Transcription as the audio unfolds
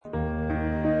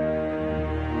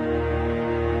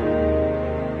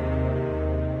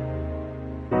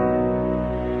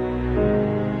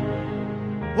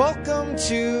Welcome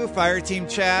to Fireteam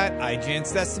Chat,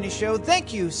 IGN's Destiny show.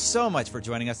 Thank you so much for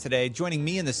joining us today. Joining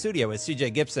me in the studio is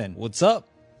CJ Gibson. What's up?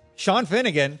 Sean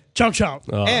Finnegan. Chomp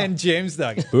chomp. And James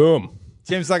Duggan. Boom.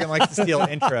 James Duggan likes to steal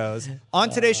intros. On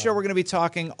today's show, we're going to be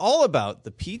talking all about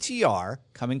the PTR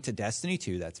coming to Destiny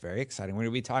 2. That's very exciting. We're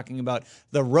going to be talking about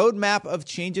the roadmap of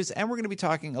changes, and we're going to be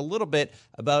talking a little bit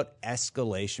about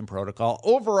escalation protocol.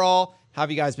 Overall, how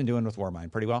have you guys been doing with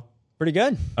Warmind? Pretty well? Pretty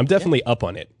good. I'm definitely up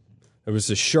on it. There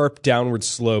was a sharp downward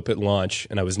slope at launch,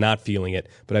 and I was not feeling it.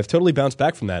 But I've totally bounced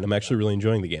back from that, and I'm actually really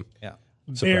enjoying the game. Yeah.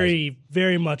 Very,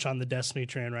 very much on the Destiny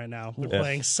train right now. We're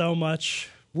playing so much.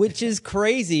 Which is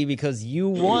crazy because you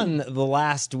won the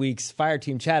last week's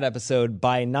Fireteam Chat episode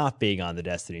by not being on the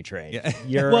Destiny train. Yeah.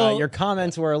 Your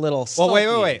comments were a little Well, salty,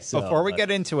 wait. Before we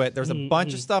get into it, there's a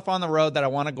bunch of stuff on the road that I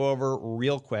want to go over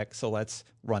real quick, so let's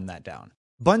run that down.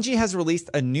 Bungie has released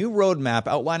a new roadmap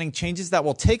outlining changes that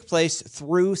will take place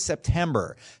through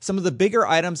September. Some of the bigger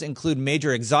items include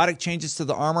major exotic changes to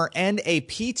the armor and a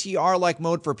PTR-like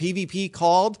mode for PvP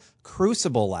called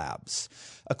Crucible Labs.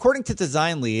 According to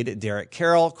design lead Derek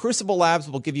Carroll, Crucible Labs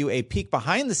will give you a peek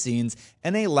behind the scenes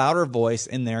and a louder voice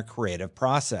in their creative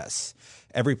process.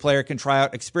 Every player can try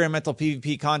out experimental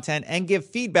PvP content and give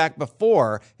feedback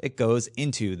before it goes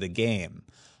into the game.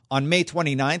 On May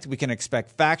 29th, we can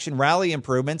expect faction rally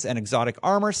improvements and exotic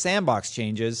armor sandbox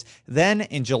changes. Then,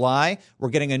 in July, we're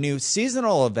getting a new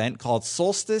seasonal event called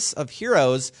Solstice of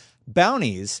Heroes,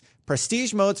 bounties,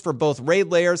 prestige modes for both raid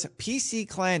layers, PC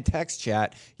clan text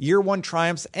chat, year 1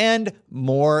 triumphs, and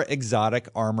more exotic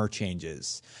armor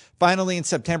changes. Finally, in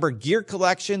September, gear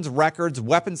collections, records,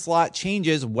 weapon slot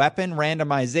changes, weapon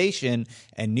randomization,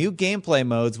 and new gameplay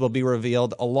modes will be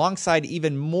revealed alongside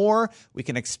even more we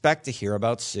can expect to hear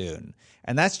about soon.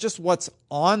 And that's just what's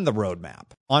on the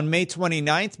roadmap. On May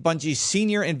 29th, Bungie's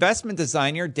senior investment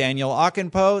designer, Daniel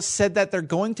Okenpo, said that they're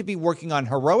going to be working on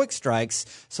heroic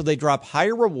strikes so they drop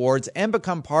higher rewards and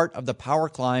become part of the power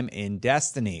climb in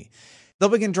Destiny. They'll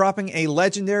begin dropping a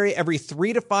legendary every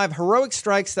 3 to 5 heroic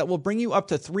strikes that will bring you up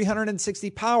to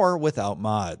 360 power without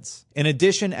mods. In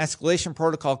addition, Escalation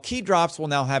Protocol key drops will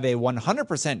now have a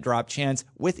 100% drop chance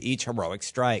with each heroic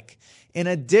strike. In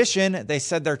addition, they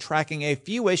said they're tracking a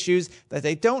few issues that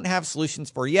they don't have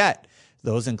solutions for yet.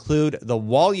 Those include the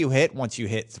wall you hit once you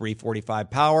hit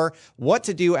 345 power, what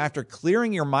to do after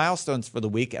clearing your milestones for the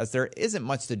week, as there isn't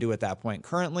much to do at that point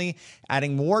currently,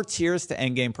 adding more tiers to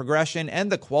endgame progression,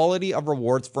 and the quality of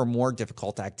rewards for more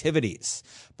difficult activities.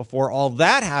 Before all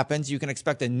that happens, you can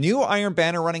expect a new Iron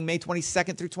Banner running May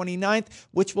 22nd through 29th,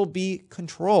 which will be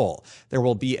Control. There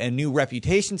will be a new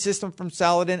reputation system from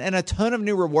Saladin and a ton of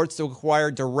new rewards to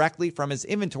acquire directly from his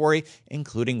inventory,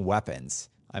 including weapons.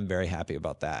 I'm very happy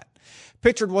about that.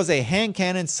 Pictured was a hand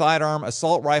cannon, sidearm,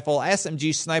 assault rifle,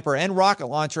 SMG, sniper, and rocket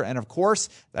launcher, and of course,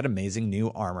 that amazing new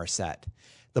armor set.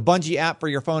 The Bungie app for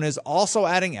your phone is also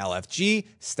adding LFG,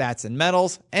 stats and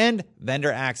medals, and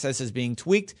vendor access is being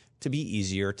tweaked to be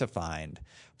easier to find.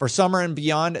 For summer and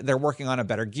beyond, they're working on a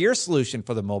better gear solution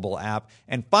for the mobile app.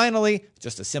 And finally,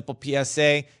 just a simple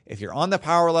PSA, if you're on the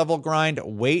power level grind,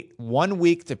 wait 1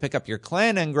 week to pick up your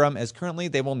clan engram, as currently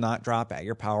they will not drop at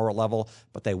your power level,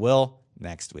 but they will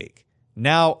next week.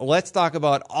 Now, let's talk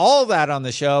about all that on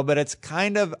the show, but it's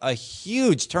kind of a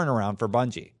huge turnaround for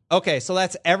Bungie. Okay, so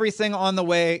that's everything on the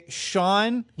way.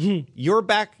 Sean, you're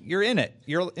back. You're in it.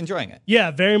 You're enjoying it.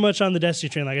 Yeah, very much on the Destiny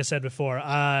train, like I said before.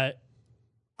 I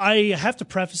have to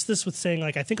preface this with saying,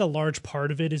 I think a large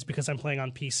part of it is because I'm playing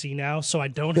on PC now, so I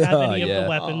don't have any of the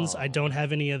weapons. I don't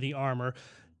have any of the armor.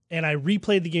 And I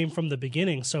replayed the game from the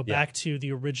beginning, so back to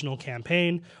the original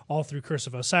campaign, all through Curse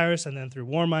of Osiris, and then through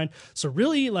Warmind. So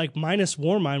really, minus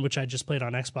Warmind, which I just played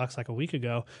on Xbox a week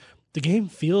ago, the game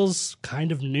feels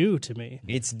kind of new to me.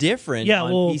 It's different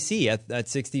on PC at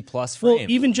 60 plus frames.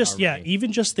 Well, even just the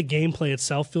gameplay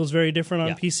itself feels very different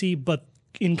on PC, but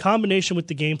in combination with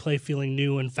the gameplay feeling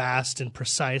new and fast and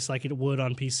precise like it would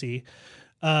on PC,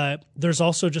 there's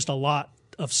also just a lot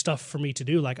of stuff for me to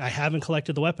do. I haven't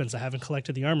collected the weapons, I haven't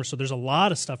collected the armor, so there's a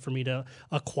lot of stuff for me to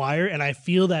acquire, and I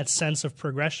feel that sense of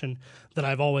progression that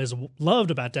I've always loved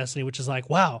about Destiny, which is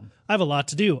wow, I have a lot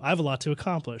to do, I have a lot to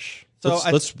accomplish. So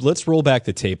let's roll back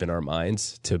the tape in our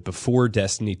minds to before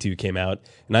Destiny 2 came out,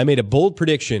 and I made a bold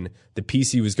prediction that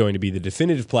PC was going to be the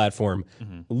definitive platform.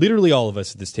 Literally all of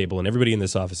us at this table and everybody in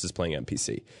this office is playing on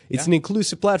PC. It's an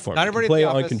inclusive platform. Not everybody play in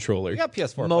the on office. controller. You got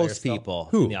PS4 Most people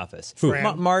in the office. Who?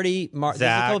 Marty, there's a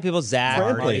couple people. Zach,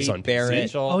 Fran Marty, plays on PC.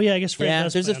 Barrett. Oh yeah, I guess Fran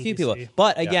does there's play a on few PC. people.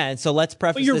 But again, so let's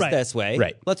preface you're this right. this way.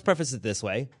 Right. Let's preface it this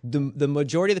way. The the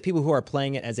majority of the people who are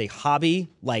playing it as a hobby,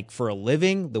 like for a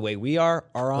living, the way we are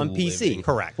on PC.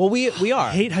 Correct. Well, we are.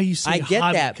 I hate how you say I get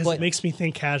hobby, that, because but it makes me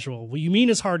think casual. What you mean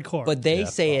is hardcore. But they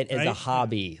say it as a right?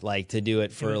 hobby, like to do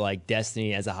it for like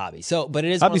Destiny as a hobby. So, but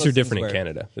it is Hobbies one are of those different in things where-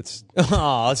 Canada. It's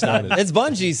Oh, it's not. It's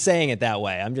Bungie saying it that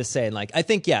way. I'm just saying, like, I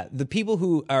think, yeah, the people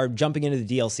who are jumping into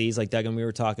the DLCs, like Doug and we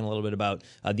were talking a little bit about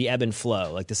the ebb and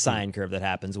flow, like the sine curve that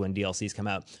happens when DLCs come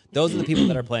out. Those are the people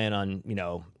that are playing on,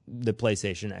 the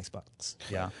PlayStation, Xbox.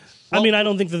 Yeah. I mean, I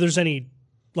don't think that there's any,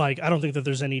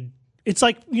 it's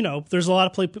like, there's a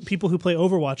lot of people who play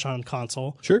Overwatch on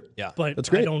console. sure. Yeah. But That's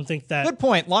great. I don't think that. Good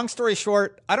point. Long story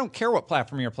short, I don't care what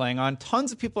platform you're playing on.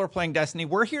 Tons of people are playing Destiny.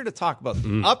 We're here to talk about the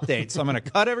updates. So I'm going to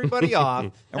cut everybody off,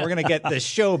 and we're going to get the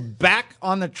show back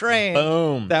on the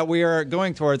train that we are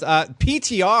going towards.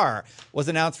 PTR was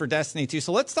announced for Destiny 2.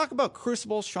 So let's talk about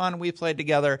Crucible. Sean and we played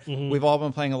together. We've all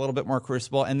been playing a little bit more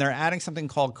Crucible, and they're adding something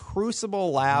called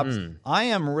Crucible Labs. I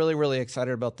am really, really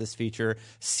excited about this feature.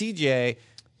 CJ,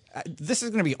 this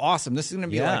is going to be awesome. This is going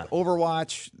to be like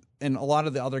Overwatch and a lot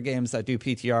of the other games that do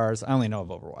PTRs. I only know of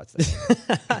Overwatch.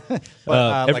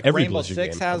 But like every Rainbow Blizzard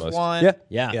Six game, has almost. one.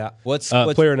 Yeah. What's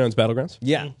PlayerUnknown's Battlegrounds.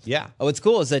 Yeah. Yeah. Oh, what's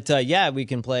cool is that, we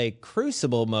can play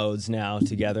Crucible modes now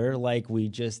together like we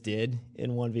just did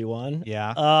in 1v1.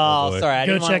 Yeah. Oh, boy. sorry. I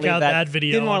Go didn't wanna check leave out that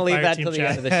video Didn't want to on leave that Fireteam till the Chat.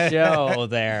 end of the show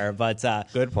there. But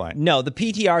Good point. No, the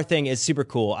PTR thing is super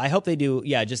cool. I hope they do,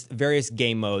 just various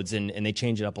game modes and they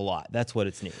change it up a lot. That's what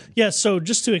it's needed. Yeah, so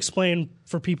just to explain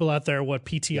for people out there what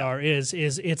PTR is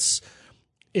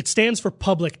it stands for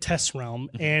Public Test Realm,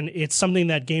 and it's something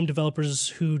that game developers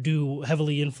who do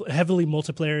heavily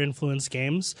multiplayer influenced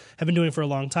games have been doing for a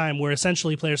long time, where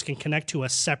essentially players can connect to a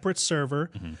separate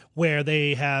server where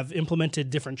they have implemented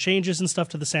different changes and stuff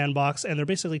to the sandbox, and they're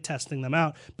basically testing them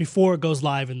out before it goes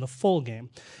live in the full game.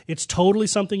 It's totally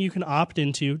something you can opt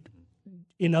into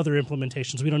in other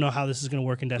implementations. We don't know how this is going to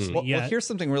work in Destiny yet. Well, here's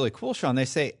something really cool, Sean. They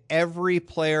say every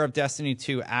player of Destiny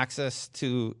 2 access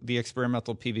to the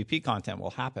experimental PvP content will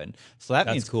happen. So that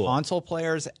means cool. console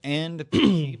players and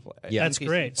PC players. That's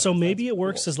great. So maybe it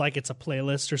works as like it's a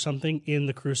playlist or something in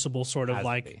the Crucible sort of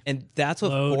like. And that's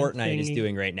what Load Fortnite is thingy.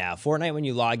 doing right now. Fortnite, when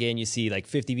you log in, you see like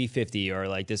 50v50 or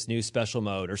like this new special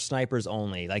mode or snipers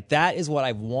only. Like that is what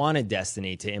I've wanted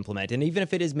Destiny to implement. And even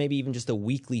if it is maybe even just a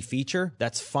weekly feature,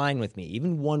 that's fine with me.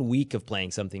 Even 1 week of playing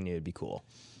something new would be cool.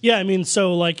 Yeah, I mean,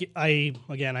 so like I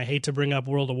hate to bring up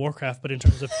World of Warcraft, but in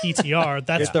terms of PTR,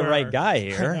 that's It's the where- right guy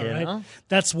here. All you right? know?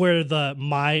 That's where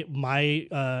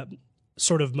my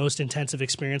sort of most intensive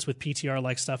experience with PTR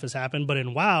like stuff has happened. But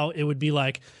in WoW, it would be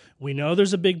like, we know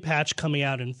there's a big patch coming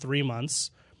out in 3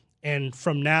 months. And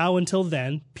from now until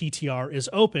then, PTR is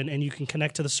open and you can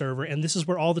connect to the server. And this is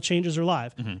where all the changes are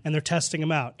live. And they're testing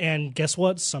them out. And guess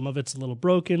what? Some of it's a little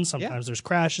broken. Sometimes there's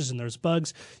crashes and there's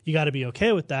bugs. You got to be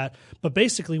okay with that. But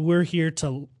basically, we're here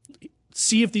to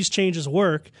see if these changes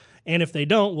work. And if they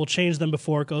don't, we'll change them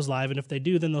before it goes live. And if they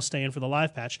do, then they'll stay in for the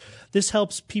live patch. This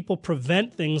helps people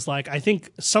prevent things like, I think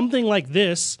something like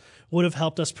this would have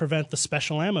helped us prevent the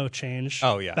special ammo change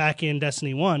back in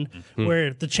Destiny 1,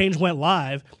 where the change went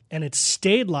live and it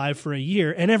stayed live for a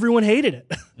year and everyone hated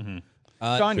it.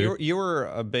 Sean, you were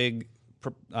a big...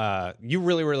 you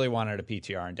really, really wanted a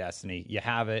PTR in Destiny. You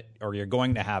have it, or you're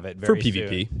going to have it For very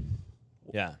PvP. soon.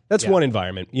 Yeah. That's one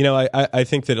environment. I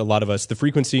think that a lot of us, the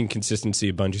frequency and consistency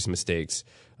of Bungie's mistakes,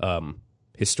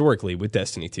 historically with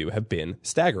Destiny 2, have been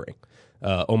staggering.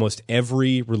 Almost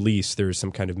every release, there's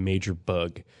some kind of major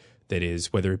bug that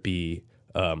is, whether it be,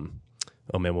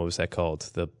 what was that called?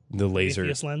 The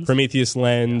laser. Prometheus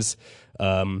lens.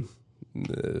 Bugs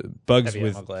Heavy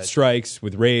with ammo glitch. strikes,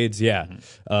 with raids,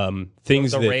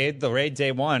 things The that... raid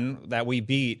day one that we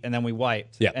beat and then we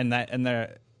wiped. Yeah. And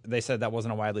they said that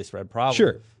wasn't a widely spread problem.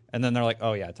 Sure. And then they're like,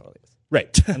 oh yeah, it totally is.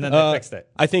 Right. And then they fixed it.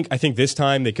 I think this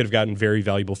time they could have gotten very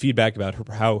valuable feedback about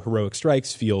how heroic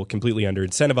strikes feel completely under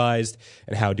incentivized,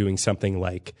 and how doing something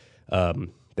like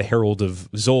the Herald of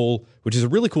Zol, which is a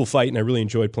really cool fight, and I really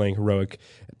enjoyed playing heroic,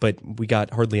 but we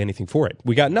got hardly anything for it.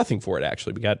 We got nothing for it,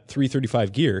 actually. We got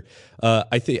 335 gear.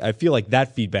 I feel like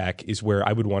that feedback is where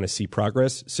I would want to see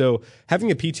progress. So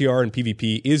having a PTR and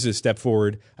PvP is a step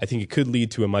forward. I think it could lead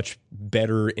to a much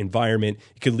better environment.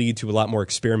 It could lead to a lot more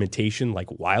experimentation, like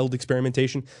wild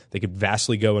experimentation. They could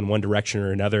vastly go in one direction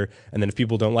or another, and then if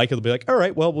people don't like it, they'll be like, all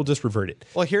right, well, we'll just revert it.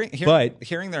 Well,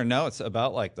 hearing their notes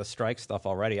about like the strike stuff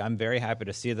already, I'm very happy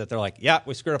to see that they're like, yeah,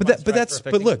 we screwed up. That's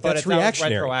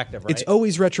reactionary. Retroactive, right? It's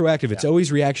always retroactive. It's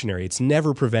always reactionary. It's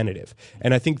never preventative.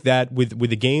 And I think that with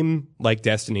a game like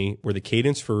Destiny, where the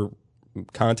cadence for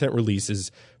content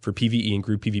releases for PvE and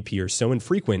group PvP are so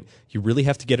infrequent, you really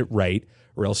have to get it right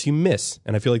or else you miss.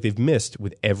 And I feel like they've missed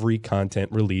with every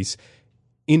content release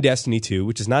in Destiny 2,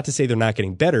 which is not to say they're not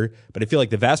getting better, but I feel like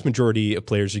the vast majority of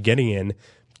players are getting in,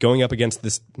 going up against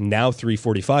this now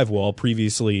 345 wall,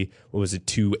 previously, what was it,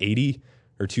 280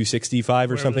 or 265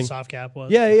 or Wherever something? the soft cap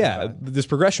was. Yeah. This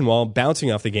progression wall,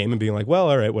 bouncing off the game and being like, well,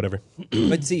 all right, whatever.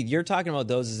 But see, you're talking about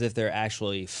those as if they're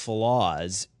actually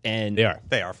flaws, and They are.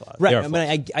 They are flaws. right. They are I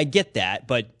mean, I get that,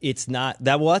 but it's not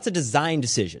that. Well, that's a design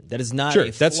decision. That is not Sure,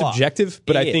 a that's flaw. subjective,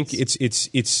 but It I think is.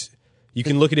 it's you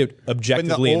can look at it When the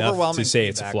objectively enough overwhelming to say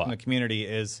it's a feedback flaw. from the community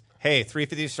is, hey,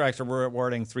 350 strikes are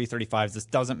rewarding 335s. This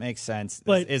doesn't make sense. This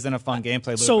But- isn't a fun gameplay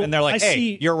loop. So and they're like, I hey,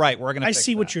 see- you're right. We're going to I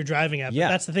see what you're driving at, but Yeah.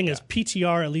 that's the thing is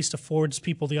PTR at least affords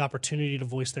people the opportunity to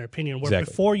voice their opinion, where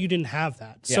Exactly. before you didn't have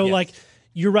that. So Yes. like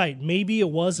you're right. Maybe it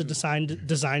was a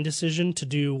design decision to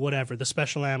do whatever, the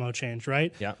special ammo change,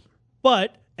 right? Yeah.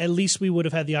 But at least we would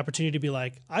have had the opportunity to be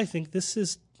like, I think this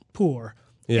is poor.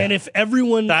 Yeah. And if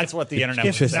everyone That's what the internet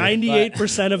if would say.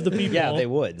 98% of the people Yeah, they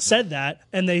would. said that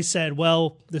and they said,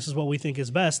 well, this is what we think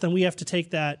is best, then we have to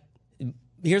take that.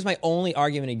 Here's my only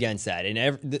argument against that.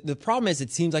 And the problem is, it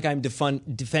seems like I'm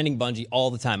defending Bungie all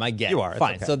the time. I get You it. are. It's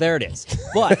Fine. okay. So there it is.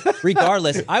 But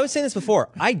regardless, I was saying this before.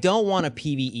 I don't want a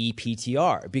PvE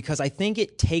PTR because I think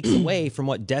it takes away from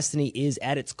what Destiny is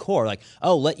at its core. Like,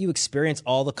 oh, let you experience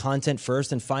all the content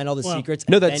first and find all the secrets.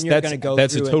 No, and that's then you're going to go.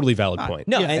 that's a through it. totally valid point.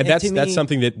 No, and and that's to that's me-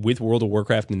 something that with World of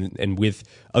Warcraft and with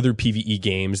other PvE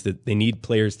games that they need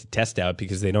players to test out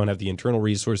because they don't have the internal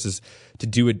resources to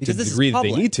do it to Because the this is degree that they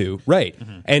public. need to. Right.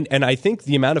 And I think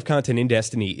the amount of content in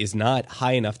Destiny is not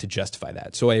high enough to justify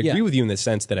that. So I agree Yeah. with you in the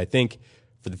sense that I think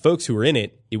for the folks who are in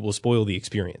it, it will spoil the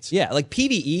experience. Yeah, like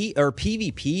PvE or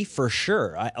PvP for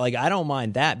sure. I don't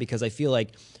mind that because I feel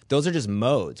like those are just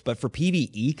modes. But for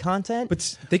PvE content,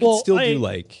 But they can still do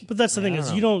like But that's the thing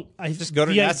is you don't. I Just go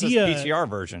to the Nessus idea, PTR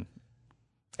version.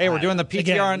 Hey, we're doing the PTR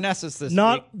again, on Nessus this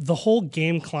not week. the whole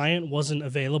game client wasn't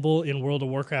available in World of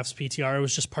Warcraft's PTR. It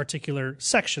was just particular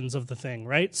sections of the thing,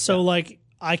 right? So like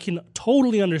I can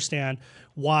totally understand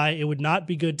why it would not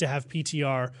be good to have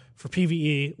PTR for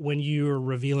PvE when you're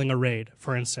revealing a raid,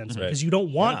 for instance, because you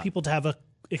don't want people to have a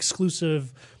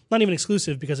exclusive. Not even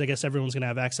exclusive because I guess everyone's going to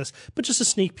have access, but just a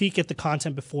sneak peek at the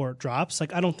content before it drops.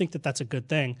 Like I don't think that that's a good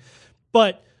thing,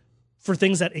 but for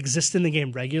things that exist in the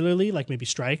game regularly, like maybe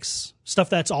strikes, stuff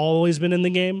that's always been in the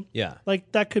game, Yeah.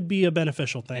 like that could be a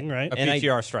beneficial thing, right? A and I-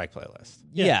 PTR strike playlist.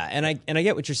 yeah, and I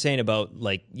get what you're saying about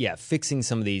like fixing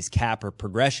some of these cap or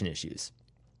progression issues.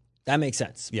 That makes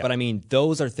sense. Yeah. But I mean,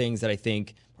 those are things that I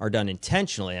think are done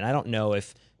intentionally, and I don't know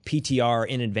if PTR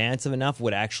in advance of enough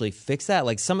would actually fix that.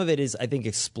 Like some of it is, I think,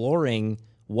 exploring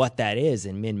what that is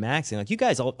and min-maxing. Like you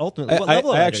guys ultimately, what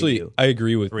level I are actually you? I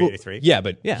agree with 383. Yeah,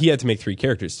 but Yeah. he had to make 3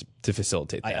 characters to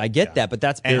facilitate that. I get that, but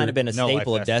that's kind of been a no life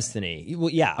staple of vest. Destiny. Well,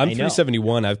 yeah, I'm I know.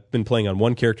 371. I've been playing on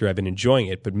one character. I've been enjoying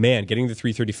it, but man, getting the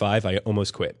 335, I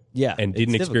almost quit. Yeah, and it's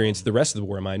didn't difficult. experience the rest of the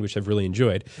Warmind, which I've really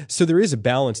enjoyed. So there is a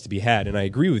balance to be had, and I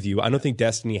agree with you. I don't think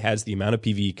Destiny has the amount of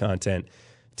PvE content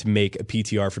to make a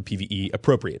PTR for PvE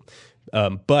appropriate,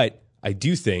 but I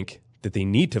do think that they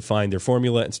need to find their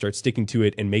formula and start sticking to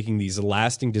it and making these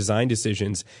lasting design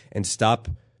decisions and stop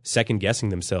second guessing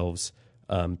themselves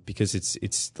because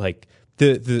it's like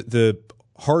the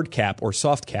hard cap or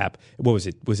soft cap. What was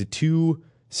it? Was it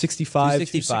 265?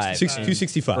 265.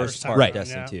 265. First part of Right.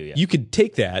 Destiny 2, yeah. You could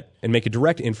take that and make a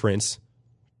direct inference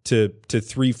to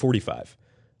 345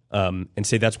 and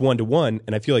say that's 1-to-1.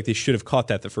 And I feel like they should have caught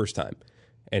that the first time.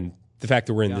 And the fact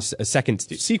that we're in a second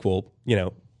sequel,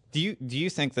 Do you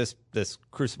think this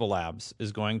Crucible Labs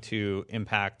is going to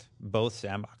impact both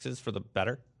sandboxes for the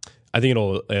better? I think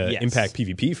it'll impact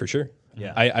PvP for sure.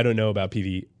 Yeah. I don't know about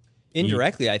PvE.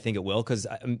 Indirectly, I think it will because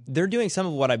they're doing some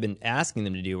of what I've been asking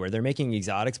them to do, where they're making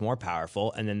exotics more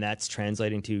powerful, and then that's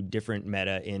translating to different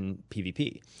meta in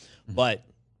PvP. But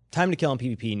time to kill in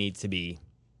PvP needs to be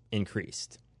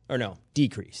increased, or no,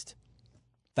 decreased.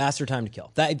 Faster time to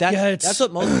kill. That's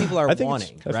what most people are I think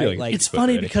wanting, I feel right? like It's put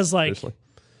funny ready, because like personally.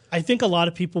 I think a lot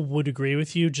of people would agree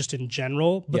with you just in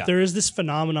general, but Yeah. there is this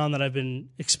phenomenon that I've been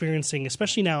experiencing,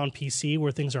 especially now on PC,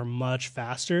 where things are much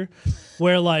faster.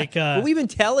 Where like But we've been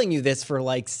telling you this for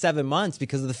like 7 months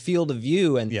because of the field of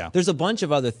view, and Yeah. there's a bunch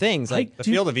of other things. Like The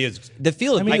field of view is the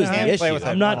field of I mean, view is I the play issue. with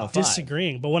I'm it. not 105.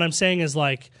 disagreeing, but what I'm saying is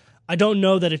like I don't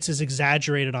know that it's as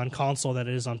exaggerated on console that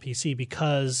it is on PC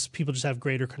because people just have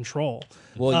greater control.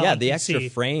 Well, yeah, on the PC. extra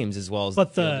frames as well as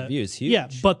But the field of view is huge.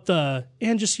 Yeah,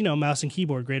 and just mouse and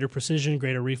keyboard, greater precision,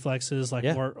 greater reflexes, like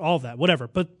Yeah. more all of that, whatever.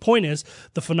 But point is,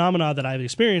 the phenomena that I've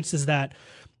experienced is that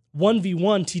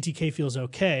 1v1 TTK feels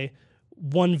okay.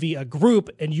 1v a group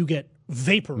and you get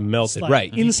vaporized. Melted, like,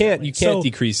 right. instantly. You can't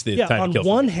decrease the time on to kill.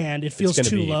 one hand, it feels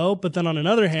too low, but then on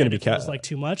another hand, it feels like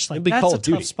too much. Like, that's Call a of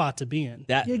Duty. tough spot to be in.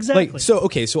 That- exactly. Like,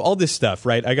 so all this stuff,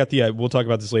 right? I got we'll talk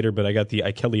about this later, but I got the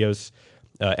Ikelios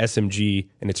SMG,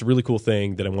 and it's a really cool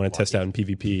thing that I want to test out in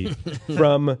PvP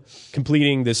from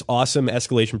completing this awesome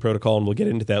escalation protocol, and we'll get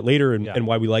into that later and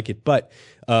why we like it. But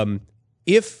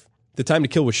if the time to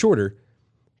kill was shorter,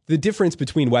 the difference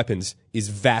between weapons is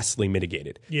vastly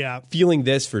mitigated. Yeah. Feeling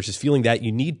this versus feeling that,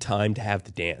 you need time to have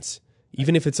the dance,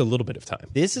 even if it's a little bit of time.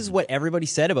 This is what everybody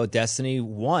said about Destiny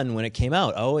 1 when it came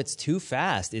out. Oh, it's too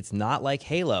fast. It's not like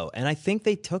Halo. And I think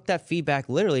they took that feedback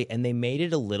literally and they made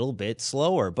it a little bit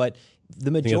slower. But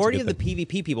the majority of the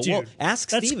PvP people, Dude, well, ask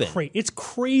that's Steven. It's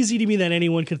crazy to me that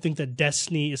anyone could think that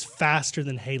Destiny is faster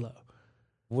than Halo.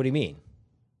 What do you mean?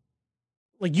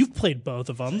 Like, you've played both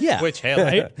of them. Yeah. Which Halo?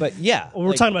 Right? But yeah. Well,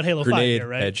 we're talking about Halo 5 Grenade, here,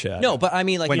 right? headshot. No, but I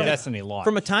mean, like, When you know, Destiny launched.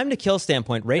 from a time to kill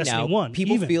standpoint, right Destiny now, 1,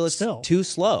 people even feel it's still. too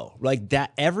slow. Like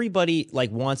that, everybody like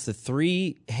wants the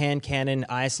 3-hand cannon,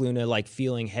 Ice Luna, like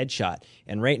feeling headshot.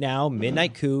 And right now,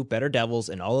 Midnight Coup, Better Devils,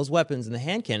 and all those weapons in the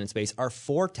hand cannon space are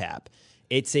 4-tap.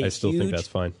 It's a I still huge, think that's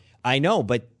fine. I know,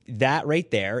 but that right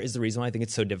there is the reason why I think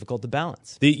it's so difficult to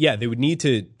balance. They would need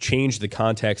to change the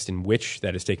context in which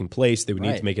that is taking place. They would need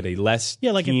Right. to make it a less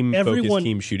Yeah, like team-focused,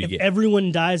 team shooting if game.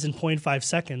 everyone dies in 0.5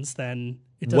 seconds, then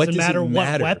it What doesn't does it matter what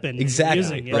matter? weapon Exactly, you're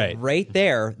using. you right. know? But right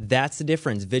there, that's the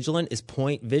difference. Vigilant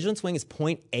Swing is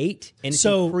 0.8, and it's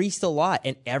So- increased a lot.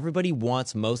 And everybody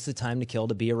wants most of the time to kill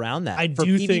to be around that. I for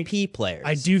do PvP think players.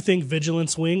 I do think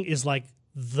Vigilance Wing is like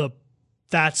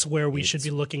that's where we should be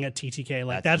looking at TTK.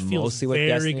 Like, that That's feels mostly what very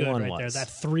Destiny good 1 right there. was. That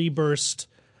 3-burst,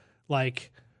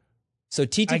 like, So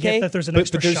TTK, I get that there's an But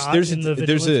extra there's- shot there's in a- the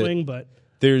there's Vigilance a- Wing, but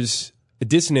There's a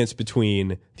dissonance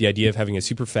between the idea of having a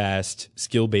super fast,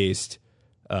 skill-based,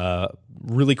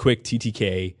 really quick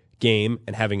TTK game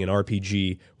and having an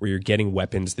RPG where you're getting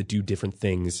weapons that do different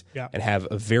things Yeah. and have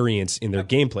a variance in their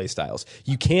gameplay styles.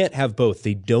 You can't have both.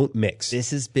 They don't mix. this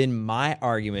has been my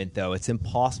argument, though. It's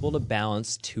impossible to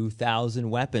balance 2,000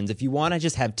 weapons. If you want to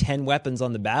just have 10 weapons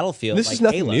on the battlefield, This like is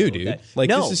nothing Halo, new, dude. Like,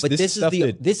 no, this is- but this is stuff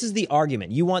that- this is the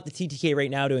argument. You want the TTK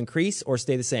right now to increase or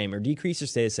stay the same, or decrease or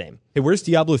stay the same. Hey, where's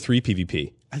Diablo 3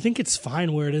 PvP? I think it's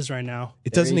fine where it is right now.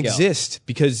 It There doesn't you go. exist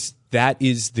because that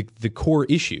is the core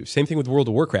issue. Same thing with World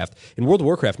of Warcraft. In World of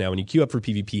Warcraft now, when you queue up for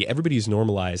PvP, everybody's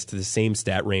normalized to the same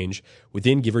stat range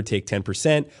within give or take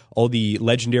 10%. All the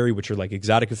legendary, which are like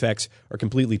exotic effects, are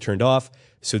completely turned off.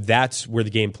 So that's where the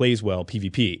game plays well,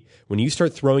 PvP. When you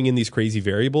start throwing in these crazy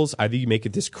variables, either you make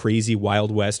it this crazy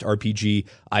Wild West RPG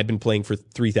I've been playing for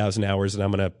 3,000 hours and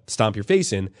I'm going to stomp your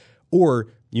face in, or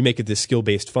you make it this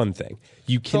skill-based fun thing.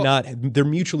 You cannot, they're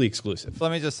mutually exclusive.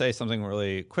 Let me just say something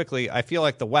really quickly. I feel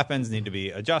like the weapons need to be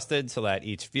adjusted so that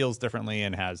each feels differently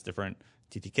and has different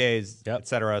TTKs, et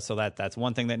cetera. So that's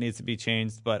one thing that needs to be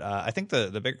changed. But I think the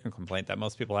bigger complaint that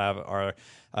most people have are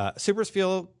supers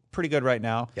feel pretty good right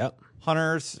now. Yep.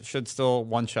 Hunters should still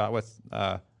one shot with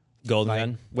Golden Knight,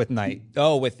 Gun. with Knight.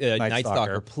 Oh, with Night Night Stalker.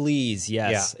 Stalker, please,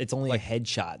 yes. Yeah. It's only a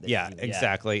headshot. that Yeah, you-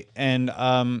 exactly. And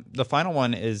the final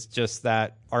one is just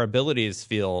that our abilities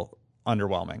feel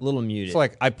underwhelming. A little muted. So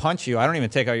like I punch you, I don't even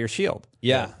take out your shield.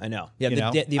 Yeah, I know. Yeah, You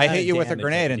know? the I amount hit of you with a damage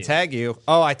grenade that and you do. tag you.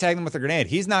 Oh, I tagged him with a grenade.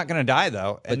 He's not going to die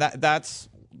though, and that's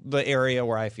the area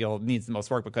where I feel needs the most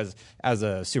work because as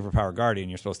a superpower guardian,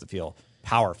 you're supposed to feel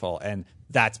powerful, and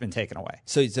that's been taken away.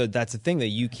 So that's the thing that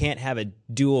you can't have a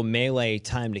dual melee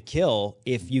time to kill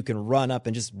if you can run up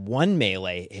and just one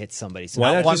melee hit somebody. So Why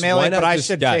now not One just- melee, why not but I just-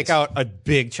 should guys, take out a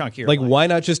big chunk of your Like, life. why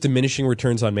not just diminishing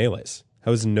returns on melees? How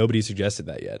has nobody suggested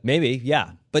that yet? maybe,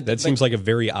 yeah, but That seems like a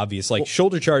very obvious, like,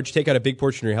 shoulder charge, take out a big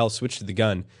portion of your health, switch to the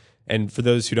gun. And for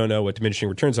those who don't know what diminishing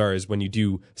returns are, is when you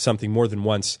do something more than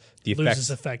once, the effect Loses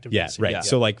effectiveness. Yeah, right. Yeah.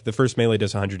 So like the first melee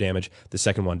does 100 damage, the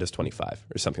second one does 25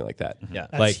 or something like that. Yeah.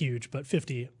 That's like, huge, but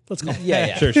 50. Let's call it.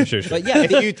 yeah. Sure. But yeah,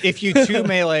 if you two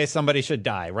melee, somebody should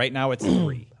die. Right now, it's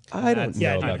 3. I don't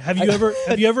Yeah, know dude. about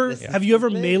Have you ever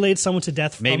meleeed someone to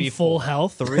death from Maybe full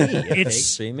health? 3.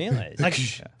 It's 3 melees. like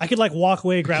I could like walk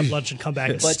away, grab lunch, and come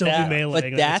back and still be meleeing. But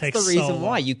and it that's takes the reason so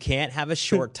why long. you can't have a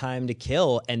short time to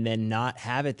kill and then not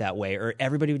have it that way, or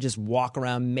everybody would just walk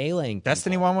around meleeing. people.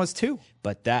 Destiny 1 was 2.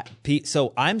 But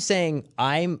so I'm saying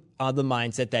I'm of the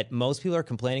mindset that most people are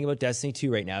complaining about Destiny 2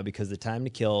 right now because the time to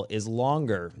kill is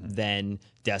longer than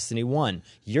Destiny 1.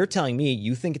 You're telling me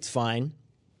you think it's fine.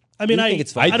 I mean, You I think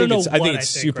it's fine? I don't know. I think what it's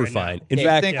super right fine. now. In You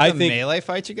fact, think I the think melee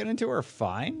fights you get into are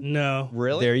fine? No.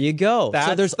 Really? There you go. That's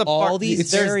So there's the all part-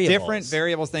 these there's variables. different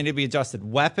variables that need to be adjusted.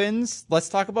 Weapons. Let's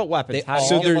talk about weapons. They How do all- you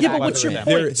So feel there's- about Yeah, but what's your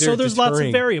weapons? point? They're So there's lots of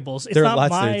deterring. variables. It's There are not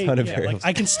lots- my. there's a ton of yeah, variables.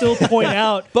 I can still point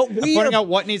out. But I'm we pointing are out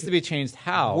what needs to be changed.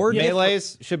 How We're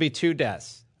melees should be 2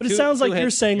 deaths. But it Two- sounds like 2 you're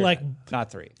hits, saying you're like, dead.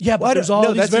 Not 3. yeah, but Well, there's all no,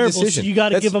 these that's a variables. So decision. you got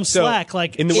to That's- give them so slack.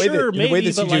 Like, in the way sure, that maybe,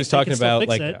 CJ but like, was they talking can still about, fix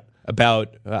like it.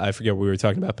 about I forget what we were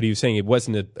talking about, but he was saying it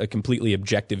wasn't a completely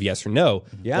objective yes or no.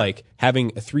 Yeah. Like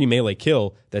having a 3 melee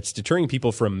kill that's deterring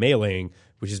people from meleeing,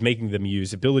 which is making them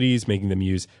use abilities, making them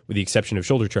use, with the exception of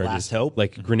shoulder charges, Last hope.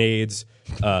 like grenades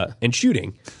and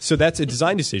shooting. So that's a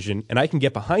design decision, and I can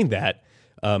get behind that.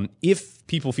 If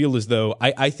people feel as though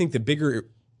I think the bigger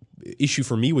issue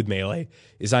for me with melee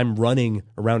is I'm running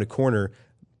around a corner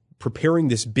preparing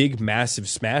this big massive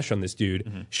smash on this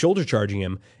dude, shoulder charging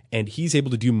him, and he's able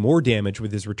to do more damage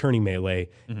with his returning melee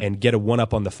and get a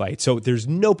 1-up on the fight. So there's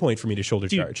no point for me to shoulder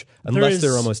charge unless there they're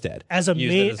is- almost dead. As a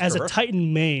Use main, it as as a traversal.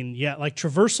 Titan main, yeah, like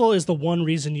traversal is the one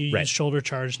reason you Right. use shoulder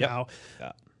charge now.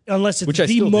 Unless it's Which I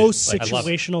the still do. most Like, I love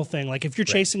it. situational thing. Like if you're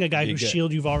chasing a guy whose good.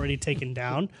 shield you've already taken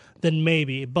down, then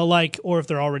maybe. But like, or if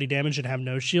they're already damaged and have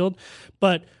no shield.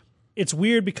 But it's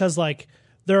weird because like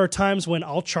there are times when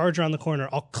I'll charge around the corner,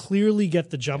 I'll clearly get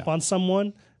the jump on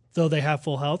someone, though they have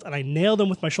full health, and I nail them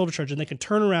with my shoulder charge, and they can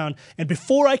turn around, and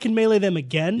before I can melee them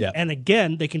again Yeah. and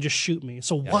again, they can just shoot me.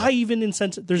 So why even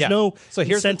incentive? There's Yeah. no So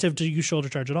here's the- incentive to use shoulder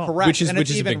charge at all. Correct. Which is- and which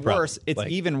it's is a even big problem. worse. It's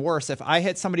Like- even worse. If I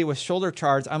hit somebody with shoulder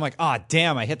charge, I'm like,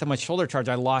 damn, I hit them with shoulder charge.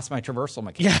 I lost my traversal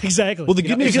mechanic. Yeah, exactly. Well, the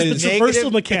good news because is- the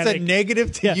traversal mechanic. It's a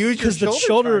negative to use your because the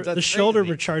shoulder charge. the That's shoulder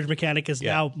crazy. recharge mechanic is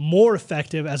now more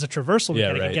effective as a traversal Yeah,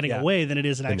 mechanic right. of getting Yeah. away than it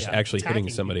is in And actually hitting attacking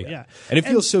somebody. people. Yeah, And it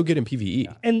feels so good in PvE.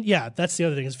 And yeah, that's the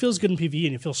other thing. It feels good in PvE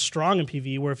and it feels strong in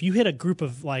PvE. Where if you hit a group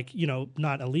of like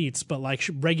not elites but like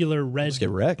regular red get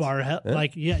wrecked.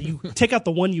 like you take out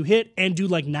the one you hit and do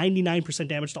like 99%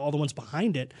 damage to all the ones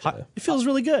behind it. It feels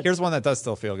really good. Here's one that does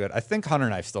still feel good. I think Hunter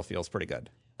Knife still feels pretty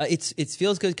good. it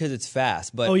feels good because it's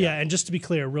fast. But Oh yeah, and just to be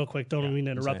clear, real quick, don't mean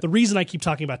to interrupt. The reason I keep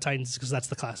talking about Titans is because that's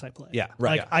the class I play. Yeah,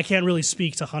 like right. I can't really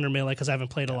speak to Hunter Melee because I haven't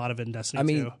played a lot of it in Destiny. I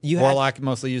mean, 2. you have Warlock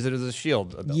mostly use it as a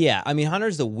shield. Yeah, I mean,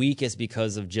 Hunter's the weakest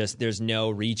because of just there's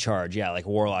no recharge. Yeah, like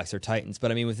Warlocks or Titans.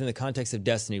 But I mean, within the context of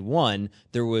Destiny 1,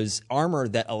 there was armor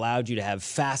that allowed you to have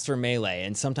faster melee.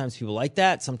 And sometimes people like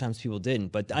that, sometimes people didn't.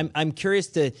 But I'm curious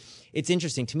to, it's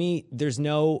interesting. To me, there's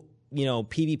no,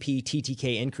 PvP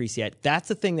TTK increase yet. That's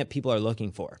the thing that people are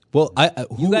looking for. Well,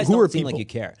 You guys who don't are seem people? like you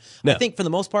care. No. I think for the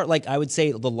most part, like I would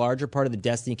say the larger part of the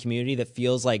Destiny community that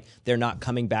feels like they're not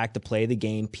coming back to play the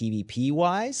game PvP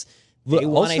wise. They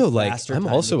want also, a like, faster I'm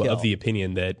time also to kill. of the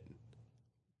opinion that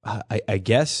I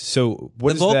guess so. What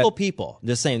The is vocal that? people.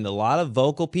 Just saying, a lot of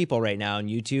vocal people right now on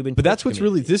YouTube and But that's Twitch what's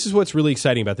really. This is what's really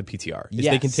exciting about the PTR. Is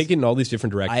they can Yes. take it in all these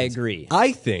different directions. I agree.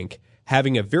 I think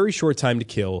having a very short time to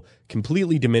kill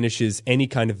completely diminishes any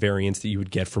kind of variance that you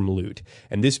would get from loot.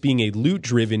 And this being a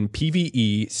loot-driven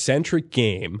PvE-centric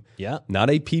game, Yeah. not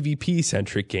a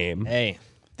PvP-centric game. Hey,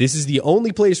 This is the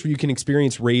only place where you can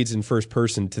experience raids in first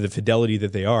person to the fidelity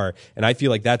that they are. And I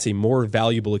feel like that's a more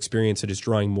valuable experience that is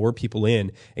drawing more people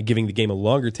in and giving the game a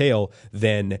longer tail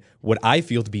than what I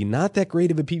feel to be not that great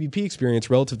of a PvP experience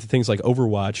relative to things like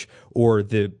Overwatch or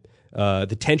the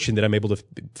tension that I'm able to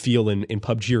feel in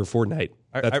PUBG or Fortnite.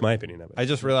 That's my opinion of it. I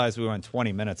just realized we went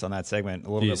 20 minutes on that segment,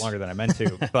 a little bit Jeez. longer than I meant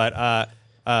to. But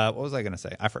what was I going to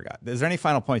say? I forgot. Is there any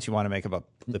final points you want to make about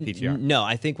the PTR? no,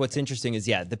 I think what's interesting is,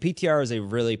 the PTR is a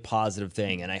really positive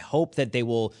thing, and I hope that they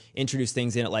will introduce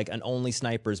things in it like an only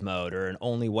snipers mode or an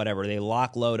only whatever. They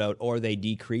lock loadout or they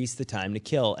decrease the time to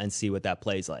kill and see what that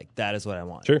plays like. That is what I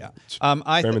want. Sure.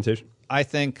 Experimentation. I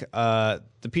think the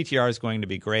PTR is going to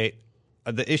be great.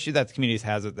 The issue that the community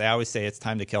has is they always say it's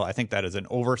time to kill. I think that is an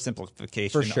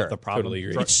oversimplification For sure. of the problem. Totally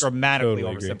agree. Dramatically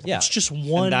Totally agree. oversimplified. Yeah. It's just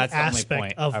one that's the only aspect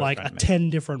point of I was like trying a to make. 10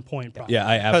 different point problem. Yeah,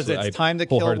 I Because absolutely. it's time to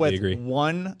kill wholeheartedly with agree.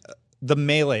 the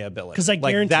melee ability. 'Cause I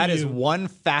guarantee that is you- one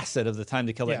facet of the time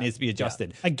to kill that Yeah. needs to be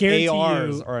adjusted. I guarantee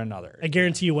ARs you- are another. I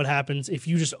guarantee you what happens if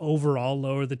you just overall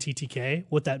lower the TTK.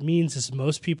 What that means is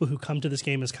most people who come to this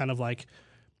game is kind of like,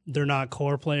 they're not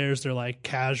core players, they're like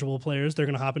casual players. They're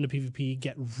going to hop into PvP,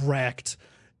 get wrecked,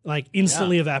 like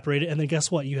instantly evaporated. And then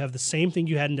guess what? You have the same thing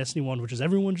you had in Destiny 1, which is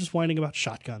everyone just whining about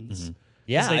shotguns.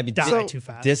 Yeah, They I mean, die too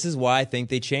fast. This is why I think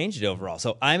they changed it overall.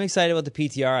 So I'm excited about the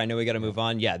PTR. I know we got to move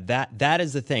on. Yeah, that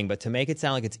is the thing. But to make it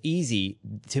sound like it's easy,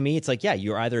 to me, it's like,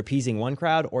 you're either appeasing one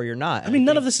crowd or you're not. I mean,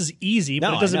 none of this is easy, but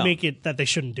No, it I doesn't know. make it that they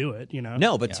shouldn't do it, you know?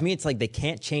 No, but to me, it's like they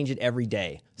can't change it every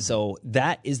day. So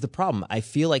that is the problem. I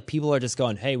feel like people are just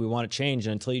going, hey, we want to change,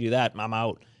 and until you do that, I'm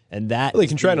out. And that They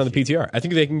can try it on the PTR. I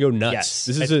think they can go nuts. Yes.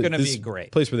 This is It's gonna this be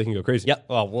great. place where they can go crazy. Yep.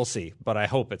 Well, we'll see, but I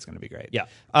hope it's going to be great. Yeah.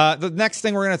 The next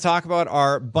thing we're going to talk about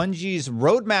are Bungie's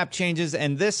roadmap changes,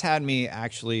 and this had me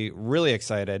actually really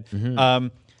excited.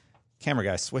 Camera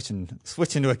guy switching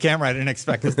to a camera I didn't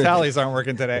expect because tallies aren't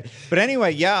working today. But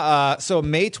anyway, so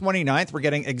May 29th, we're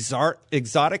getting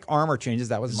exotic armor changes.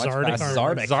 That was much Zardic faster.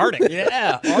 armor. Zardic.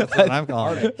 Yeah. That's what I'm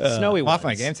calling it. Snowy I'm off my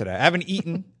ones. game today. I haven't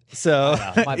eaten. So,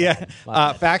 my bad. My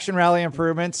bad. faction rally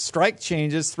improvements, strike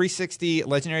changes, 360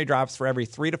 legendary drops for every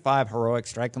 3 to 5 heroic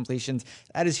strike completions.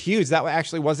 That is huge. That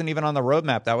actually wasn't even on the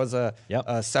roadmap. That was a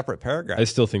separate paragraph. I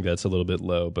still think that's a little bit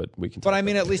low, but we can. But I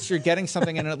mean, at least you're getting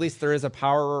something, and at least there is a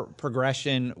power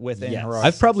progression within Yes. heroics.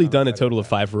 I've probably done a total of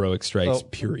 5 heroic strikes. So-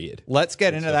 Period. Let's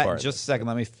get into that far. in just a second.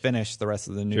 Let me finish the rest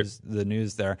of the news. The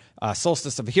news there.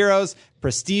 Solstice of Heroes,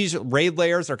 Prestige raid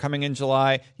layers are coming in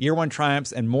July. Year 1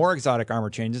 triumphs and more exotic armor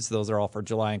changes. Those are all for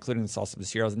July, including the Solstice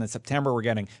of Heroes. And then September, we're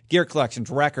getting gear collections,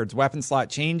 records, weapon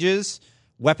slot changes.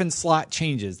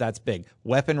 That's big.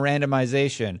 Weapon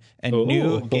randomization and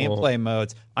new gameplay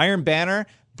modes. Iron Banner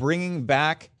bringing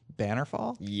back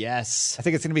Bannerfall. Yes. I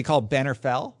think it's going to be called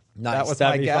Bannerfell. Nice. That was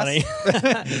That'd my be guess.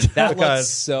 funny. That looks Because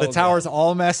so the good. tower's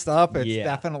all messed up. It's Yeah.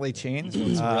 definitely changed.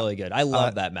 It's really good. I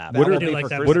love that map. What I are do like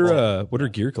that. What are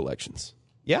gear collections?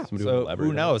 Yeah, Somebody so elaborate who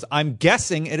on knows? I'm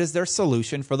guessing it is their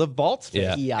solution for the vault space.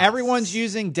 Yeah. Yes. Everyone's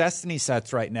using Destiny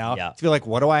sets right now Yeah. to be like,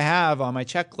 what do I have on my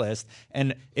checklist?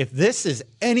 And if this is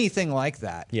anything like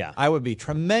that, Yeah. I would be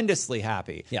tremendously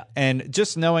happy. Yeah. And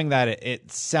just knowing that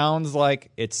it sounds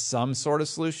like it's some sort of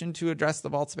solution to address the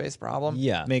vault space problem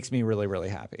Yeah. makes me really, really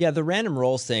happy. Yeah, the random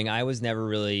rolls thing, I was never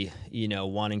really,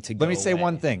 wanting to go Let me say away.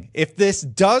 one thing. If this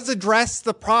does address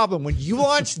the problem, when you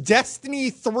launch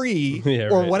Destiny 3 Yeah,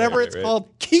 or right, whatever right, it's right. called,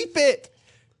 keep it.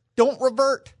 Don't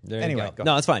revert. There you Anyway, go. go.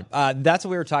 No, it's fine. That's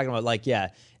what we were talking about.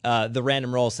 The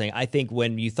random rolls thing. I think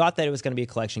when you thought that it was going to be a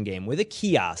collection game with a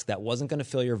kiosk that wasn't going to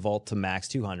fill your vault to max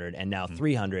 200 and now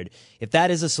 300, if that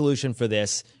is a solution for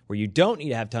this where you don't need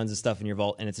to have tons of stuff in your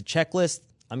vault and it's a checklist,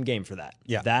 I'm game for that.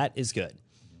 Yeah. That is good.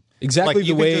 Exactly Like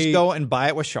you the could way just go and buy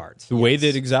it with shards. the way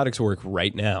that exotics work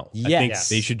right now. I think Yes.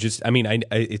 they should just. I mean,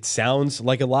 it sounds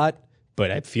like a lot, but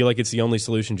I feel like it's the only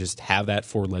solution. Just have that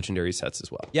for legendary sets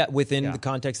as well. Yeah, within the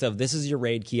context of this is your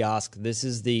raid kiosk, this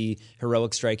is the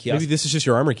heroic strike kiosk. Maybe this is just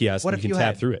your armor kiosk, and you can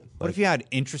tap through it. What if you had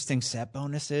interesting set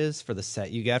bonuses for the set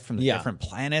you get from the Yeah. different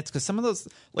planets? Because some of those,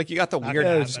 like you got the weird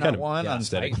Yeah, hazmat it's kind of one on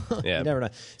aesthetic. Titan. Yeah, You never know.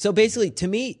 So basically, to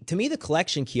me, the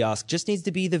collection kiosk just needs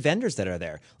to be the vendors that are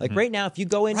there. Like right now, if you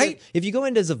go into Right.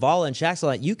 Zavala and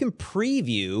Shaxalant, you can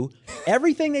preview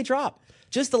everything they drop.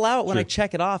 Just allow it when I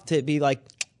check it off to be like,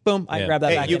 boom, I Yeah. grab that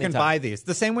Hey, back. you can anytime. buy these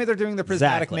the same way they're doing the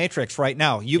prismatic Exactly. matrix right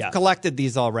now. You've Yeah. collected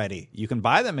these already. You can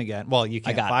buy them again. Well, you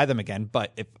can't got buy them again,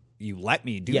 but if you let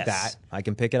me do Yes, that, I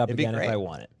can pick it up it'd be again great. if I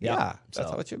want it. Yeah, Yep. that's So,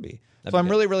 how it should be. that'd So be I'm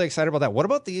good. really, really excited about that. What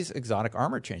about these exotic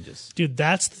armor changes? Dude,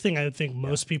 that's the thing I think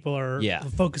most people are Yeah.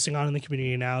 focusing on in the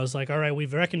community now is like, all right,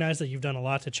 we've recognized that you've done a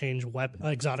lot to change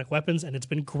exotic weapons, and it's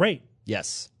been great.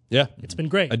 Yes. yeah, It's been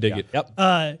great. I dig it. Yep.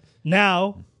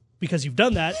 Now, because you've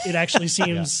done that, it actually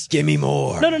seems. Give me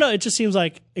more. No. It just seems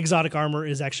like exotic armor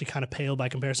is actually kind of pale by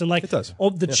comparison. Like, it does.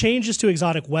 The changes to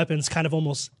exotic weapons kind of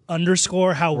almost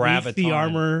underscore how weak the Graviton.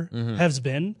 armor has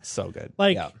been. So good.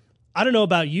 Like, Yeah. I don't know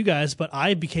about you guys, but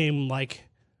I became like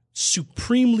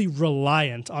supremely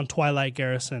reliant on Twilight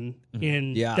Garrison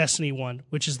in Yeah. Destiny 1,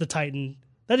 which is the Titan.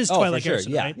 That is Oh, Twilight for sure.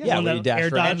 Garrison, Yeah. right? Yeah, The one where you that dash air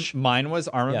around. dodge. Mine was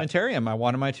Armamentarium. I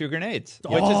wanted my 2 grenades,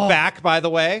 which is back, by the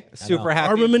way. Super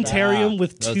happy. Armamentarium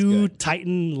with that's 2 good.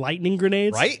 Titan lightning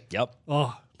grenades. Right? Yep.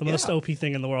 Oh, the most OP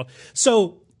thing in the world.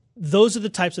 So those are the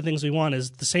types of things we want.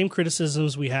 Is the same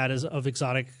criticisms we had as of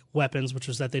exotic weapons, which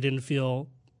was that they didn't feel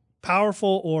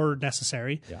powerful or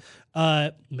necessary.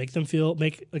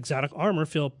 Make exotic armor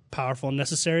feel powerful and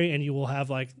necessary, and you will have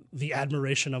like the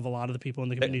admiration of a lot of the people in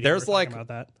the community. There's who are like talking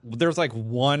about that. there's like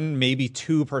 1, maybe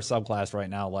 2 per subclass right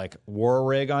now. Like War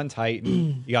Rig on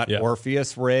Titan, you got Yeah.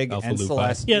 Orpheus Rig Alpha and Lupi.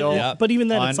 Celestial. Yeah, but even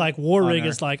then, it's on like War Rig Honor.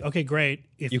 is like, okay, great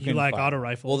if you, can like fight. auto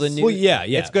rifles. Well, the new. Well, yeah.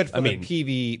 It's good for I the mean,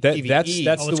 PV. that's PvE.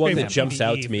 that's Oh, the it's one great that for jumps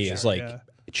out PvE to me for as sure, like yeah.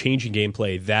 changing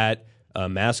gameplay. That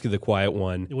Mask of the Quiet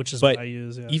One, Which is but what I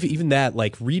use, yeah. even that,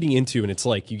 like reading into, and it's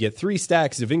like you get 3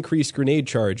 stacks of increased grenade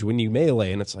charge when you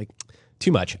melee, and it's like too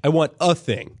much. I want a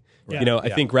thing. Yeah. You know, I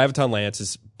think Graviton Lance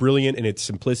is brilliant in its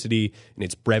simplicity and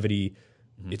its brevity.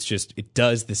 It's just, it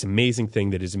does this amazing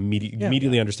thing that is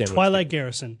immediately understandable. Twilight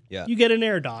Garrison. Yeah. You get an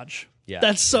air dodge. Yeah.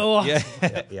 That's so awesome.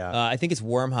 I think it's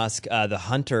Wormhusk. The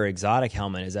Hunter exotic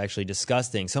helmet is actually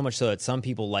disgusting, so much so that some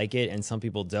people like it and some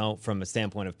people don't from a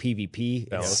standpoint of PvP.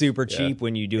 It's super cheap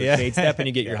when you do a fade step and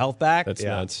you get your health back. That's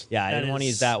nuts. Yeah, I That didn't want to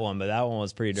is- use that one, but that one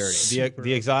was pretty dirty.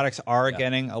 The exotics are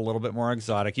getting a little bit more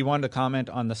exotic. You wanted to comment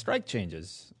on the strike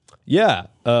changes. Yeah,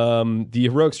 the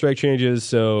heroic strike changes.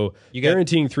 So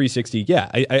guaranteeing 360. Yeah,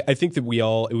 I think that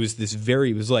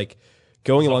it was like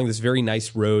going along this very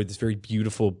nice road, this very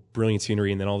beautiful, brilliant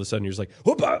scenery, and then all of a sudden you're just like,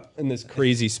 whoop, and this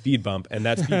crazy speed bump, and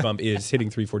that speed bump is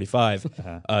hitting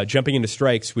 345, jumping into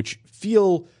strikes, which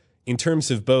feel, in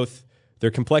terms of both their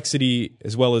complexity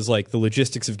as well as like the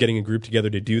logistics of getting a group together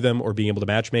to do them or being able to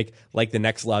matchmake, like the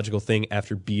next logical thing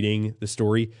after beating the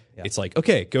story. It's like,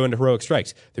 okay, go into heroic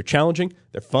strikes. They're challenging.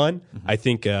 They're fun. I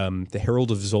think the Herald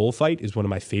of Zol fight is one of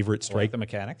my favorite strike The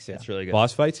mechanics, It's really good.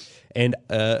 boss fights. And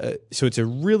so it's a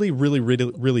really, really,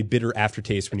 really, really bitter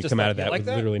aftertaste when you come out of that like with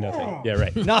that? literally nothing. Yeah,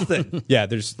 right. Nothing. Yeah,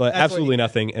 there's absolutely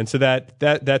nothing. And so that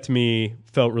to me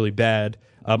felt really bad.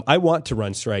 I want to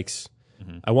run strikes.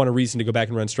 I want a reason to go back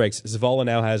and run strikes. Zavala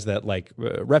now has that like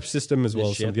rep system as well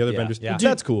as some of the other vendors. Yeah.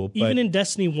 That's cool. But Even in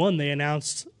Destiny 1, they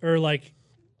announced, or like,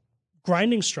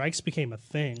 grinding strikes became a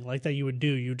thing, like that you would do.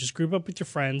 You would just group up with your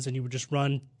friends and you would just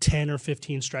run 10 or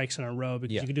 15 strikes in a row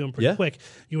because you could do them pretty quick.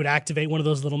 You would activate one of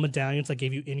those little medallions that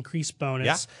gave you increased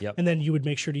bonus. And then you would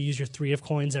make sure to use your 3 of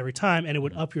coins every time, and it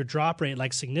would up your drop rate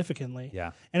like significantly.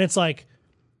 Yeah. And it's like,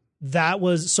 that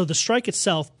was so the strike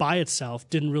itself by itself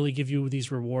didn't really give you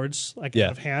these rewards out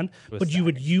of hand, but